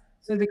 $100.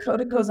 So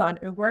Dakota goes on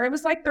Uber. It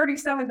was like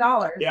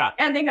 $37. Yeah.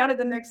 And they got it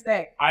the next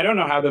day. I don't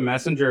know how the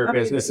messenger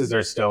businesses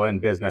are still in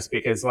business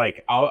because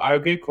like I'll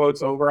get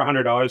quotes over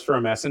 $100 for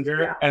a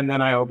messenger and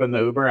then I open the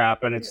Uber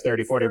app and it's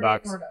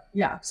 $30-$40.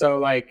 Yeah. So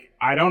like,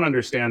 I don't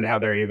understand how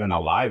they're even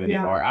alive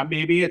anymore.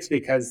 Maybe it's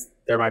because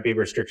there might be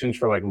restrictions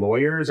for like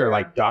lawyers or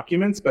like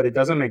documents, but it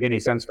doesn't make any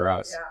sense for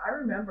us. Yeah, I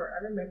remember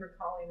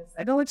calling and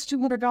saying, "Oh, it's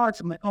 $200."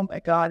 I'm like, "Oh my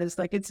god!" It's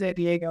like it's San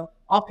Diego.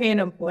 I'll pay an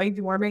employee. Do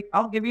you want to make?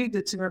 I'll give you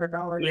the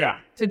 $200. Yeah.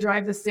 To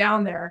drive this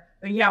down there.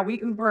 But yeah,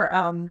 we Uber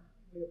a lot.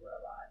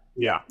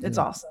 Yeah. It's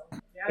awesome. Yeah.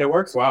 It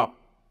works well.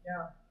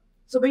 Yeah.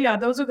 So, but yeah,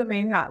 those are the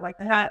main hat. Like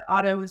the hat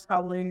Auto is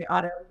probably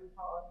Auto. We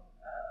call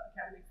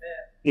Academy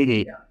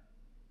Fit. Yeah.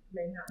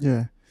 Main hat.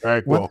 Yeah.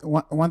 Very cool.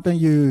 One thing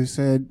you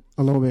said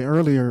a little bit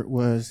earlier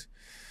was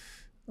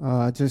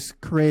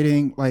just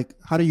creating, like,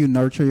 how do you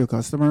nurture your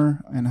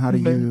customer and how do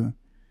you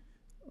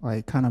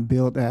like kind of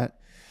build that?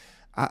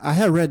 I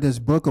had read this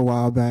book a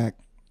while back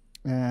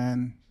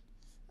and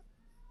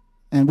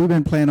we've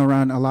been playing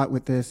around a lot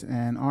with this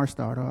in our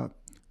startup.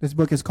 This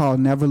book is called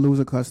Never Lose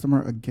a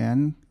Customer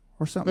Again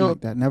or something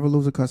like that. Never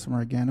Lose a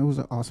Customer Again. It was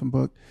an awesome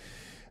book.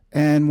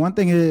 And one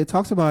thing it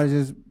talks about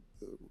is just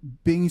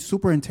being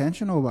super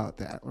intentional about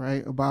that,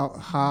 right? About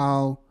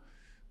how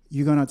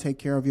you're going to take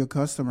care of your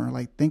customer.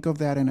 Like, think of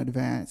that in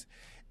advance.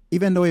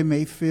 Even though it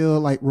may feel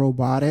like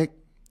robotic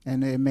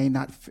and it may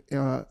not,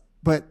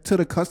 but to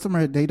the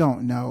customer, they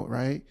don't know,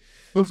 right?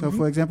 Mm-hmm. So,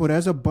 for example,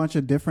 there's a bunch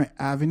of different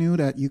avenues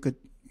that you could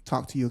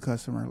talk to your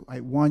customer.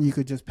 Like one, you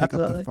could just pick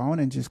up the phone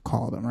and just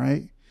call them,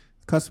 right?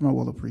 The customer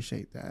will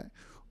appreciate that.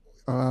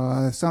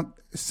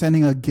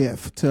 Sending a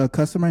gift to a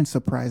customer and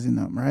surprising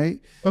them, right?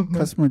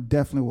 Customer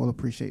definitely will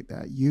appreciate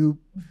that. You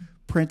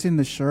printing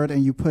the shirt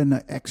and you putting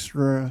an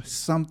extra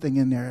something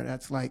in there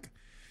that's like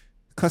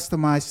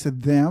customized to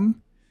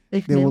them,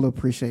 they will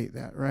appreciate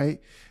that,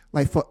 right?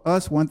 Like for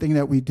us, one thing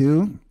that we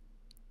do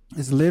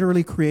is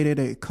literally created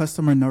a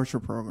customer nurture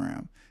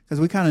program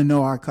because we kind of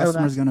know our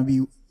customers going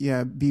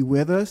to be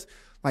with us.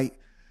 Like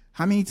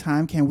how many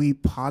times can we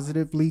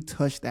positively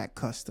touch that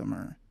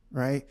customer,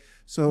 right?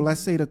 So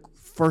let's say the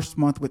first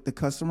month with the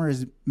customer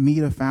is me,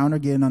 the founder,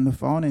 getting on the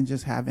phone and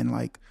just having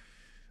like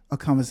a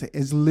conversation.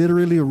 It's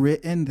literally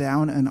written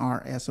down in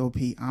our SOP.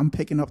 I'm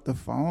picking up the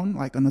phone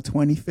like on the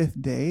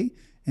 25th day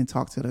and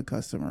talk to the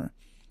customer.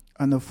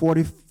 On the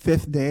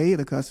 45th day,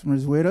 the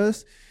customer's with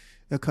us.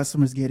 The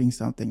customer's getting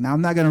something. Now,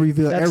 I'm not going to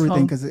reveal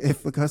everything because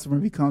if the customer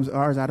becomes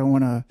ours, I don't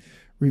want to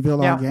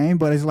reveal our game.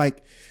 But it's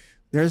like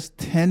there's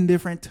 10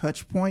 different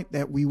touch points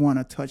that we want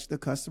to touch the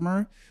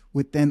customer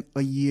within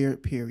a year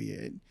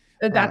period.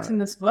 That's in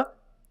this book?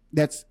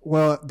 That's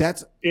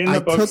in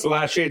the book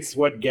 / it's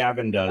what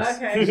Gavin does.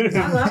 Okay,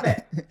 I love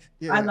it.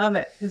 I love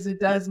it because it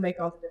does make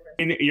all the difference.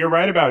 And you're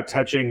right about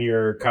touching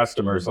your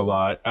customers a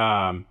lot.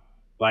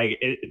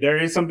 There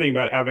is something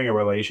about having a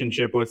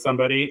relationship with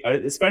somebody,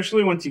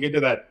 especially once you get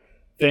to that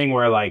thing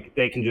where like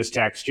they can just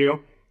text you.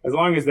 As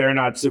long as they're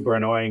not super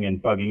annoying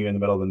and bugging you in the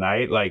middle of the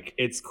night, like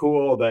it's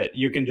cool that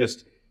you can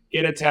just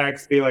get a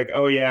text, be like,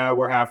 oh yeah,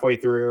 we're halfway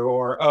through,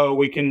 or oh,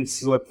 we can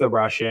slip the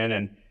brush in,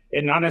 and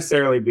it not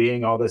necessarily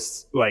being all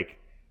this like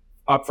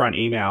upfront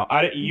email.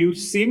 You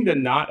seem to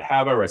not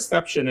have a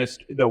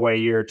receptionist the way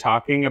you're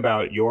talking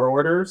about your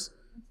orders.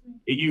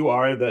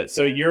 You're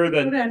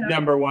the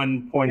number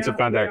one points of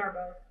contact.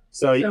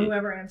 So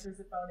whoever answers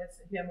the phone, it's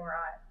him or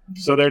I.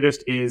 So there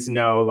just is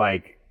no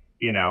like,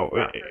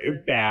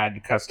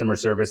 bad customer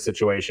service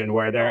situation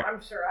where they're.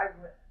 I'm sure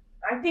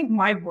I think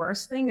my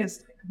worst thing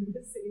is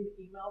missing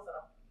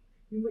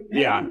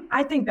emails.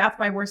 I think that's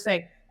my worst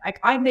thing. Like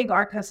I think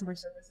our customer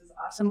service is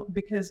awesome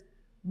because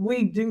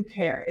we do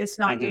care. It's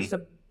not just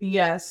a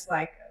BS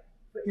like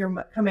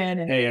come in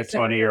and hey, a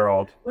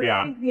 20-year-old.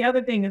 I think the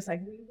other thing is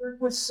like we work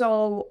with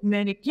so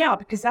many,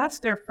 because that is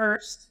their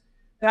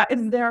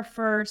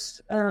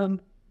first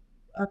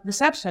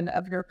reception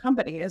of your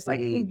company is like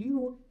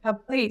you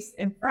have place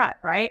in front,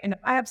 right? And if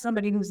I have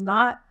somebody who's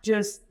not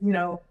just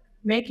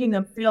making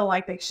them feel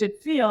like they should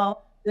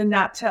feel, then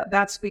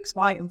that speaks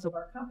volumes of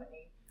our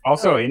company.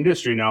 Also,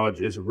 industry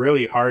knowledge is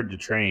really hard to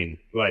train.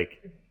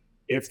 Like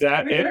if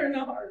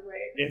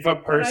a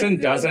person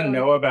doesn't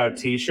know about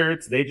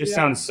t-shirts, they just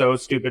sound so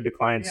stupid to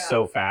clients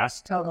so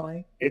fast.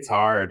 Totally. It's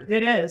hard.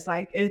 It is.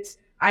 Like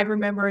I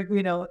remember,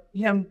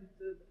 him,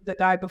 the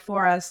guy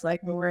before us,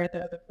 like when we were at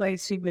the other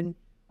place,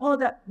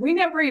 we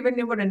never even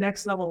knew what a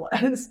next level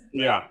was.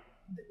 Yeah.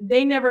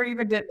 They never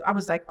even did. I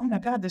was like, oh my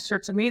God, this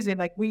shirt's amazing.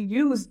 Like we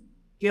use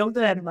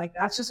Gilda and like,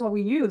 that's just what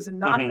we use. And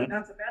not that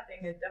that's a bad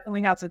thing. It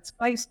definitely has its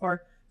place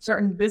for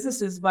certain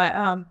businesses, but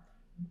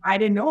I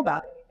didn't know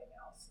about anything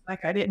else.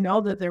 Like I didn't know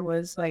that there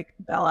was like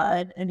Bella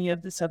and any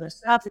of this other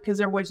stuff because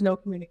there was no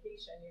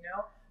communication,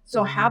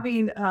 So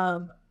having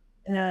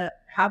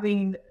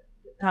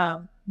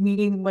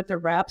meeting with the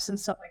reps and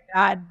stuff like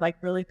that, like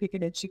really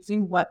picking and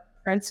choosing what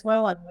prints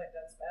well and what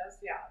does best.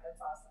 Yeah,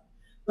 that's awesome.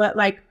 But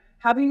like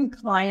having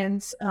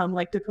clients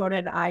like Dakota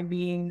and I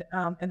being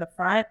in the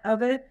front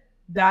of it,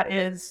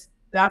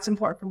 that's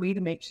important for me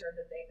to make sure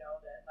that they know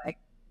that like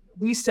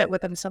we sit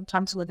with them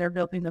sometimes when they're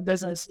building the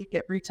business. You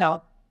get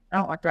retail. I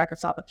don't like record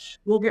stop, but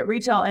we'll get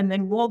retail and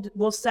then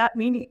we'll set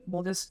meeting.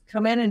 We'll just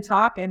come in and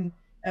talk and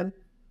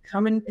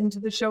come into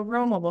the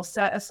showroom and we'll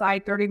set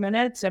aside 30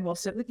 minutes and we'll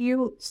sit with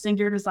you, send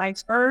your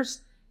designs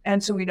first.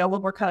 And so we know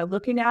what we're kind of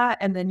looking at.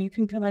 And then you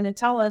can come in and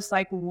tell us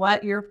like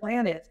what your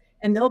plan is.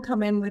 And they'll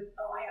come in with,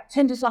 I have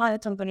 10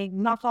 designs. I'm going to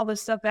knock all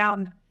this stuff out.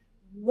 And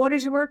what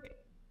is your work?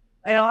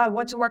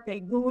 What's your work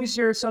day? Who is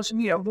your social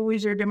media? Who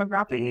is your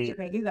demographic? You're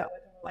going to do that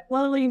with? I'm like,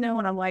 well,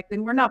 and I'm like,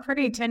 then we're not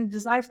printing 10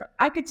 designs.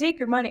 I could take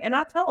your money. And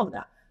I tell them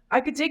that.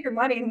 I could take your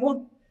money and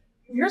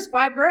here's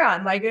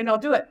 $5,000. Like, and I'll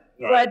do it.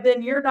 Right. But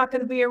then you're not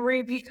going to be a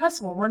repeat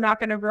customer. We're not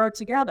going to grow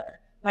together.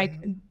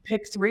 Like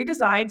pick 3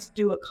 designs,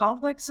 do a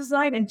complex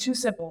design and 2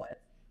 simple ones.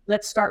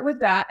 Let's start with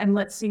that and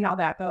let's see how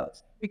that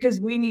goes because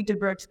we need to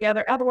grow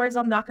together. Otherwise,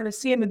 I'm not going to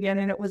see him again.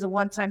 And it was a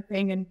one-time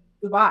thing and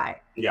goodbye.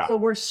 Yeah. So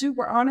we're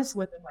super honest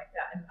with him like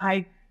that.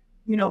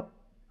 And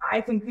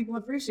I think people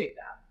appreciate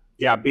that.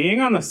 Yeah. Being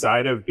on the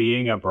side of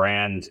being a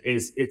brand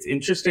it's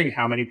interesting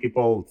how many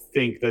people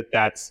think that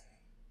that's,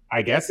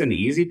 I guess, an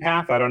easy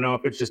path. I don't know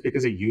if it's just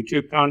because of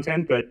YouTube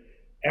content, but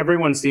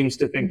everyone seems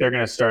to think they're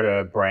going to start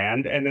a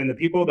brand. And then the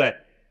people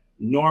that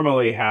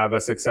normally have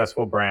a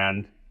successful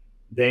brand,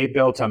 they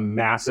built a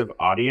massive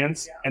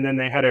audience and then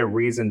they had a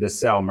reason to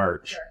sell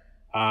merch. Sure.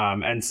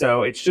 And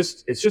so it's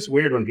just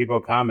weird when people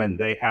come and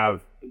they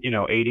have,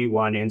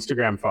 81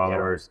 Instagram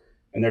followers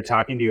and they're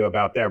talking to you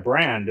about their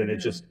brand. And it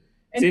just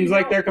seems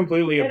like they're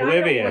completely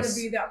oblivious. I don't want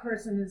to be that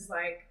person who's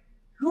like,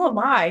 who am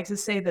I to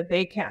say that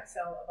they can't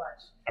sell a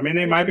bunch? I mean,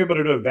 they might be able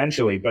to do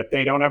eventually, but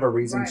they don't have a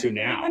reason to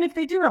now. And if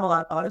they do have a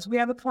lot of followers, we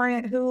have a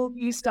client who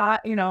he's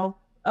got,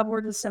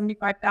 upwards of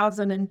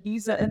 75,000, and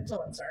he's an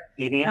influencer.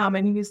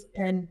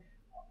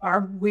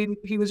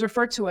 He was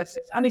referred to us,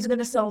 and he's going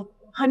to sell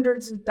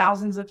hundreds of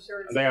thousands of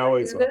shirts. They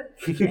always will.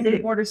 And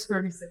he orders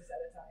 36 at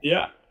a time.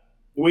 Yeah.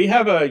 We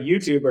have a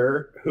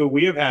YouTuber who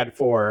we have had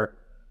for,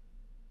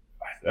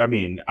 I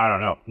don't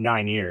know,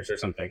 9 years or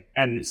something.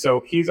 And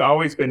so he's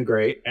always been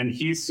great, and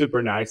he's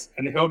super nice,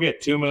 and he'll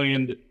get 2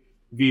 million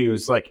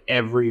views like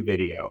every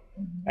video.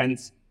 And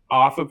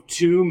off of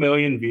 2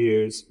 million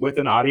views with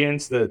an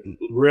audience that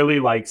really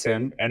likes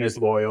him and is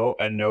loyal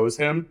and knows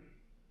him,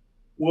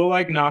 we'll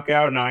like knock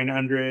out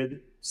 900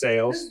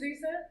 sales,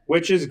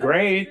 which is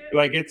great.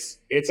 Like it's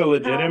a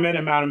legitimate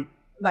amount of,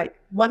 like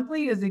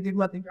monthly. Does he do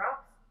monthly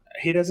drops?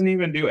 He doesn't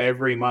even do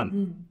every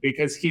month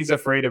because he's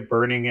afraid of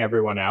burning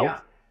everyone out. Yeah.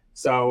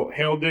 So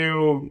he'll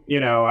do,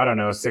 I don't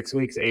know, 6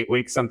 weeks, 8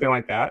 weeks, something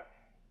like that.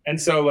 And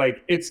so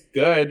like, it's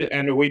good.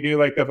 And we do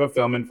like the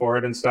fulfillment for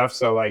it and stuff.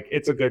 So like,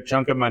 it's a good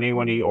chunk of money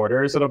when he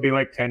orders. It'll be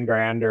like 10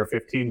 grand or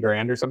 15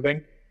 grand or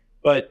something.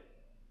 But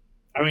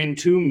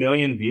 2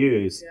 million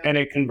views and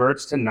it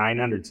converts to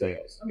 900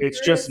 sales. It's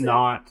just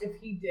not.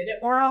 If he did it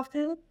more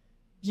often,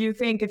 do you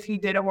think if he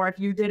did it, or if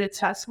you did a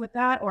test with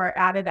that or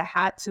added a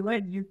hat to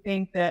it, you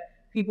think that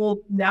people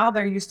now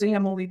they're used to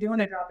him only doing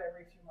a drop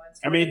every few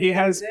months? He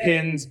has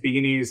pins,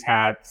 beanies,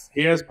 hats.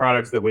 He has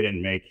products that we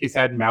didn't make. He's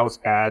had mouse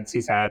pads.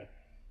 He's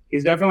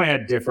definitely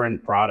had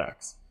different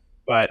products.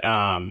 But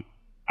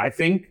I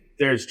think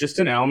there's just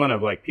an element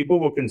of like people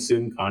will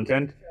consume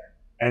content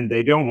and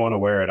they don't want to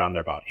wear it on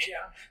their body.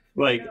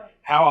 Yeah.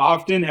 How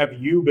often have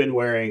you been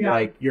wearing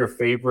like your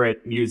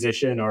favorite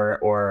musician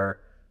or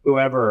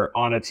whoever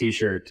on a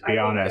t-shirt, to be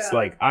honest?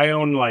 Like I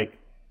own like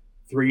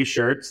 3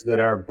 shirts that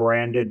are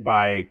branded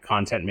by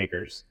content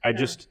makers. I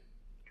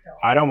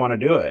don't want to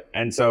do it.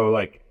 And so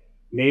like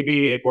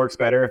maybe it works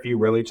better if you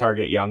really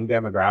target young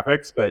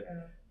demographics, but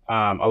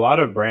a lot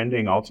of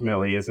branding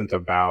ultimately isn't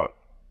about,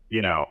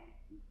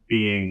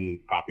 being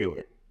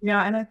popular.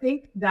 Yeah. And I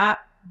think that,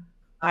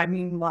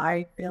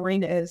 my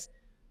feeling is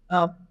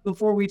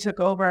before we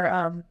took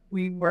over,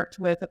 we worked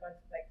with a bunch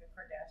of like the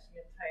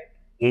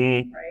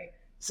Kardashian type, right?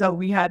 So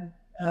we had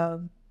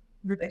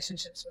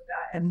relationships with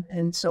that.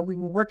 And so we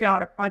were working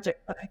on a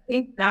project, but I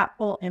think that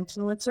whole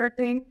influencer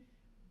thing,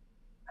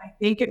 I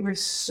think it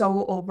was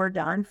so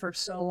overdone for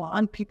so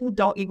long. People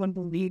don't even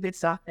believe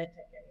it's authentic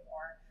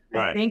anymore.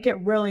 Right. I think it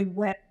really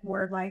went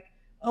where like,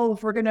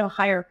 if we're going to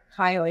hire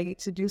Kylie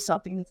to do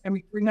something, it's going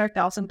to be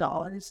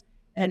 $300,000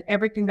 and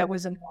everything that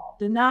was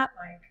involved in that.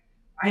 Like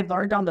I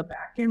learned on the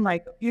back end,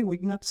 like, okay, we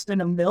can have to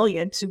spend $1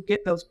 million to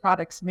get those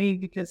products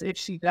made because if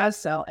she does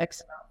sell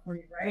X amount for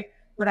you, right?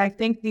 But I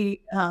think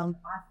the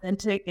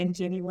authentic and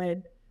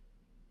genuine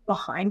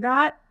behind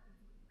that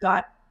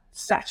got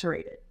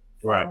saturated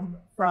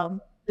from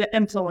the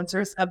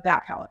influencers of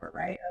that caliber,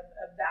 right?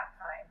 Of that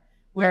kind.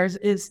 Whereas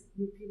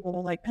people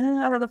are like, I don't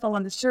know if I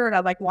want the shirt. I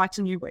like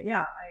watching you, but I wouldn't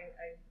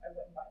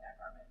buy that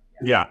garment.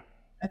 Yeah.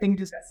 I think it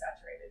just got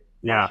saturated.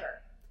 Yeah.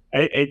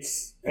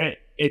 Sure.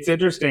 It's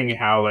interesting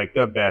how like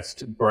the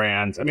best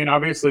brands,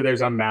 obviously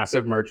there's a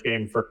massive merch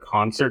game for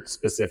concerts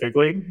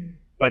specifically,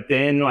 but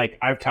then like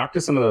I've talked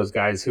to some of those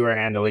guys who are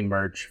handling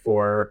merch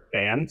for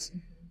bands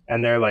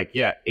and they're like,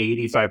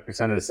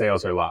 85% of the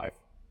sales are live.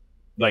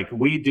 Like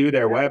we do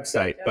their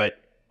website, but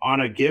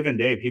on a given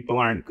day, people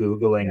aren't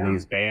Googling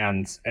these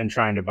bands and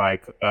trying to buy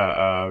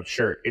a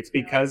shirt. It's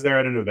because they're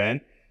at an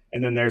event.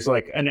 And then there's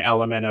like an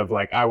element of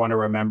like, I want to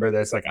remember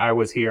this. Like I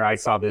was here, I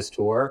saw this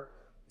tour.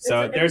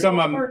 So there's a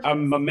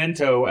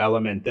memento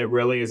element that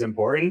really is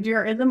important.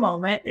 You're in the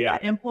moment,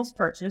 impulse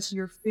purchase,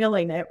 you're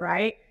feeling it,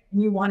 right?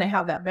 And you want to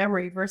have that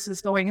memory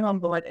versus going home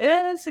going,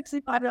 $65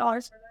 for that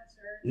shirt.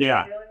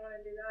 Yeah. You really want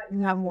to do that?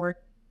 You have more, and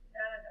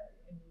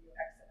you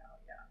exit out.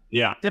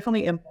 Yeah.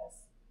 Definitely impulse.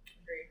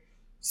 Agreed.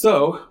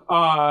 So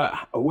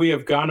we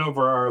have gone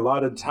over our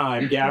allotted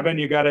time. Gavin,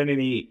 you got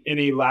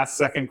any last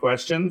second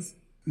questions?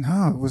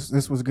 No,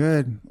 this was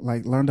good.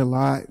 Like learned a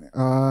lot.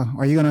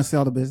 Are you gonna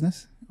sell the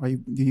business? Do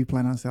you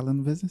plan on selling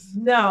the business?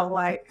 No,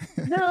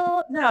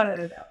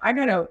 no. I'm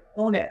gonna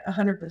own it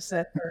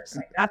 100% first.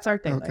 Like that's our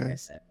thing. Okay. Like I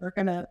said,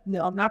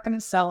 I'm not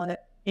gonna sell it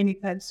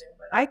anytime soon.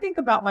 But I think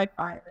about my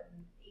 5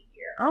 and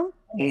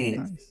 8 year.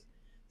 Nice.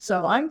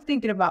 So I'm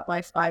thinking about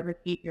my 5 or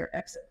 8 year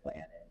exit plan.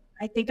 And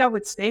I think I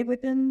would stay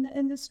within the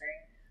industry,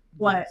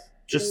 but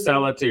just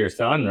sell it to your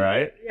son,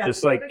 right? Yeah,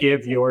 just like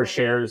give your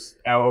shares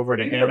over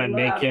to him and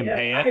make him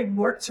pay it. I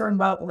worked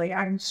remotely,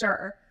 I'm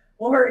sure,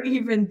 or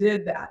even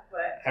did that,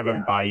 but have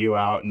him buy you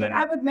out and then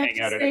I would make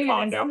to stay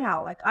in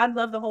somehow. Like I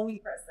love the whole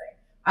e-press thing.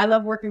 I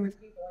love working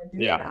with people and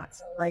doing that.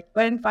 So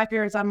but in 5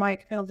 years I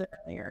might feel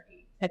differently, or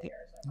 10 years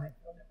I might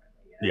feel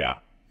differently. Yeah.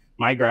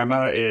 My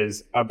grandma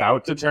is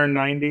about to turn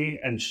 90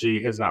 and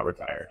she has not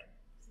retired.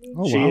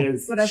 Oh, she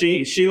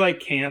is. She like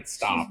can't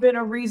stop. She's been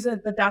a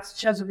reason, but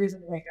she has a reason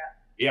to wake up.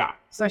 Yeah.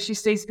 So she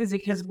stays busy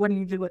because what do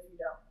you do if you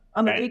don't?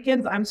 On the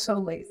weekends, I'm so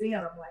lazy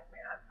and I'm like,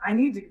 man, I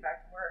need to get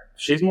back to work.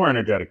 She's more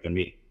energetic than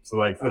me. So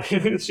like, That's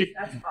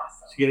awesome.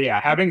 yeah,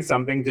 having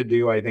something to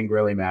do, I think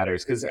really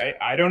matters. Cause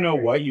I don't know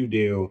what you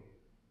do.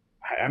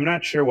 I'm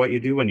not sure what you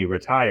do when you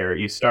retire.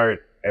 You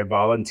start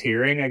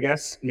volunteering, I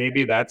guess.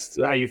 Maybe that's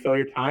how you fill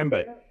your time,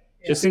 but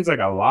it just seems like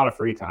a lot of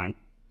free time.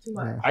 Too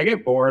much. I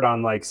get bored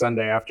on like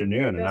Sunday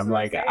afternoon, and I'm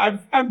like,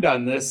 I've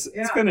done this.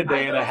 Yeah. It's been a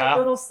day and a half. A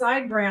little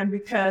side brand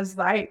because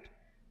like,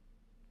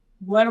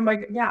 what am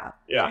I? Yeah.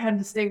 Yeah. I had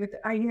to stay with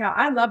it.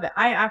 I love it.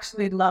 I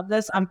actually love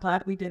this. I'm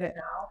glad we did it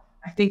now.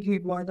 I think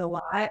we've learned a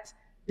lot.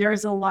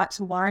 There's a lot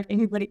to learn.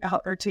 Anybody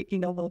out there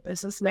taking a little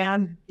business,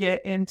 man,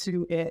 get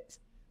into it.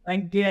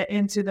 Like get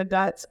into the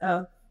guts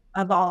of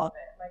all of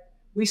it. Like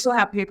we still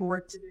have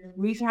paperwork to do.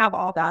 We have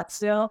all that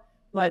still,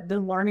 but the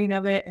learning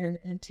of it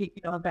and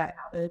taking on bad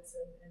habits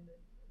and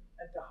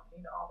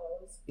adopting all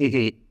those.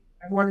 Mm-hmm.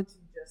 I wanted to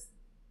just,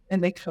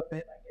 and they took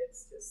it. Like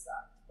it's just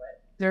sucked, but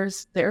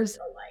there's a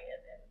light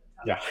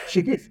in it.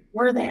 Yeah.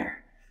 We're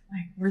there.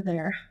 Like we're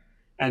there.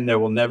 And there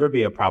will never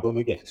be a problem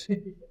again.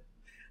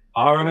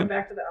 All right. Going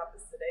back to the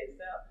office today,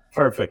 so.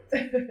 Perfect.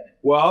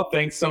 Well,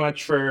 thanks so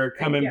much for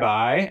coming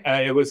by.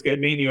 It was good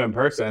meeting you in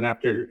person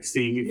after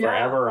seeing you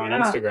forever on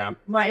Instagram.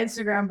 My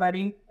Instagram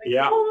buddy. Like,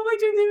 yeah. Oh,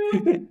 what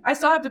you doing? I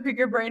still have to pick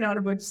your brain on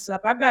a bunch of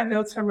stuff. I've got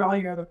notes from all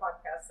your other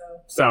podcasts.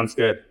 So sounds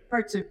good.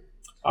 Part 2.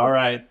 All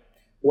right.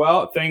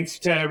 Well, thanks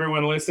to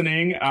everyone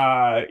listening.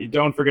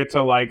 Don't forget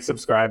to like,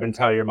 subscribe, and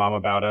tell your mom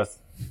about us.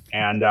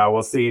 And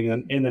we'll see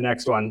you in the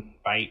next one.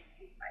 Bye.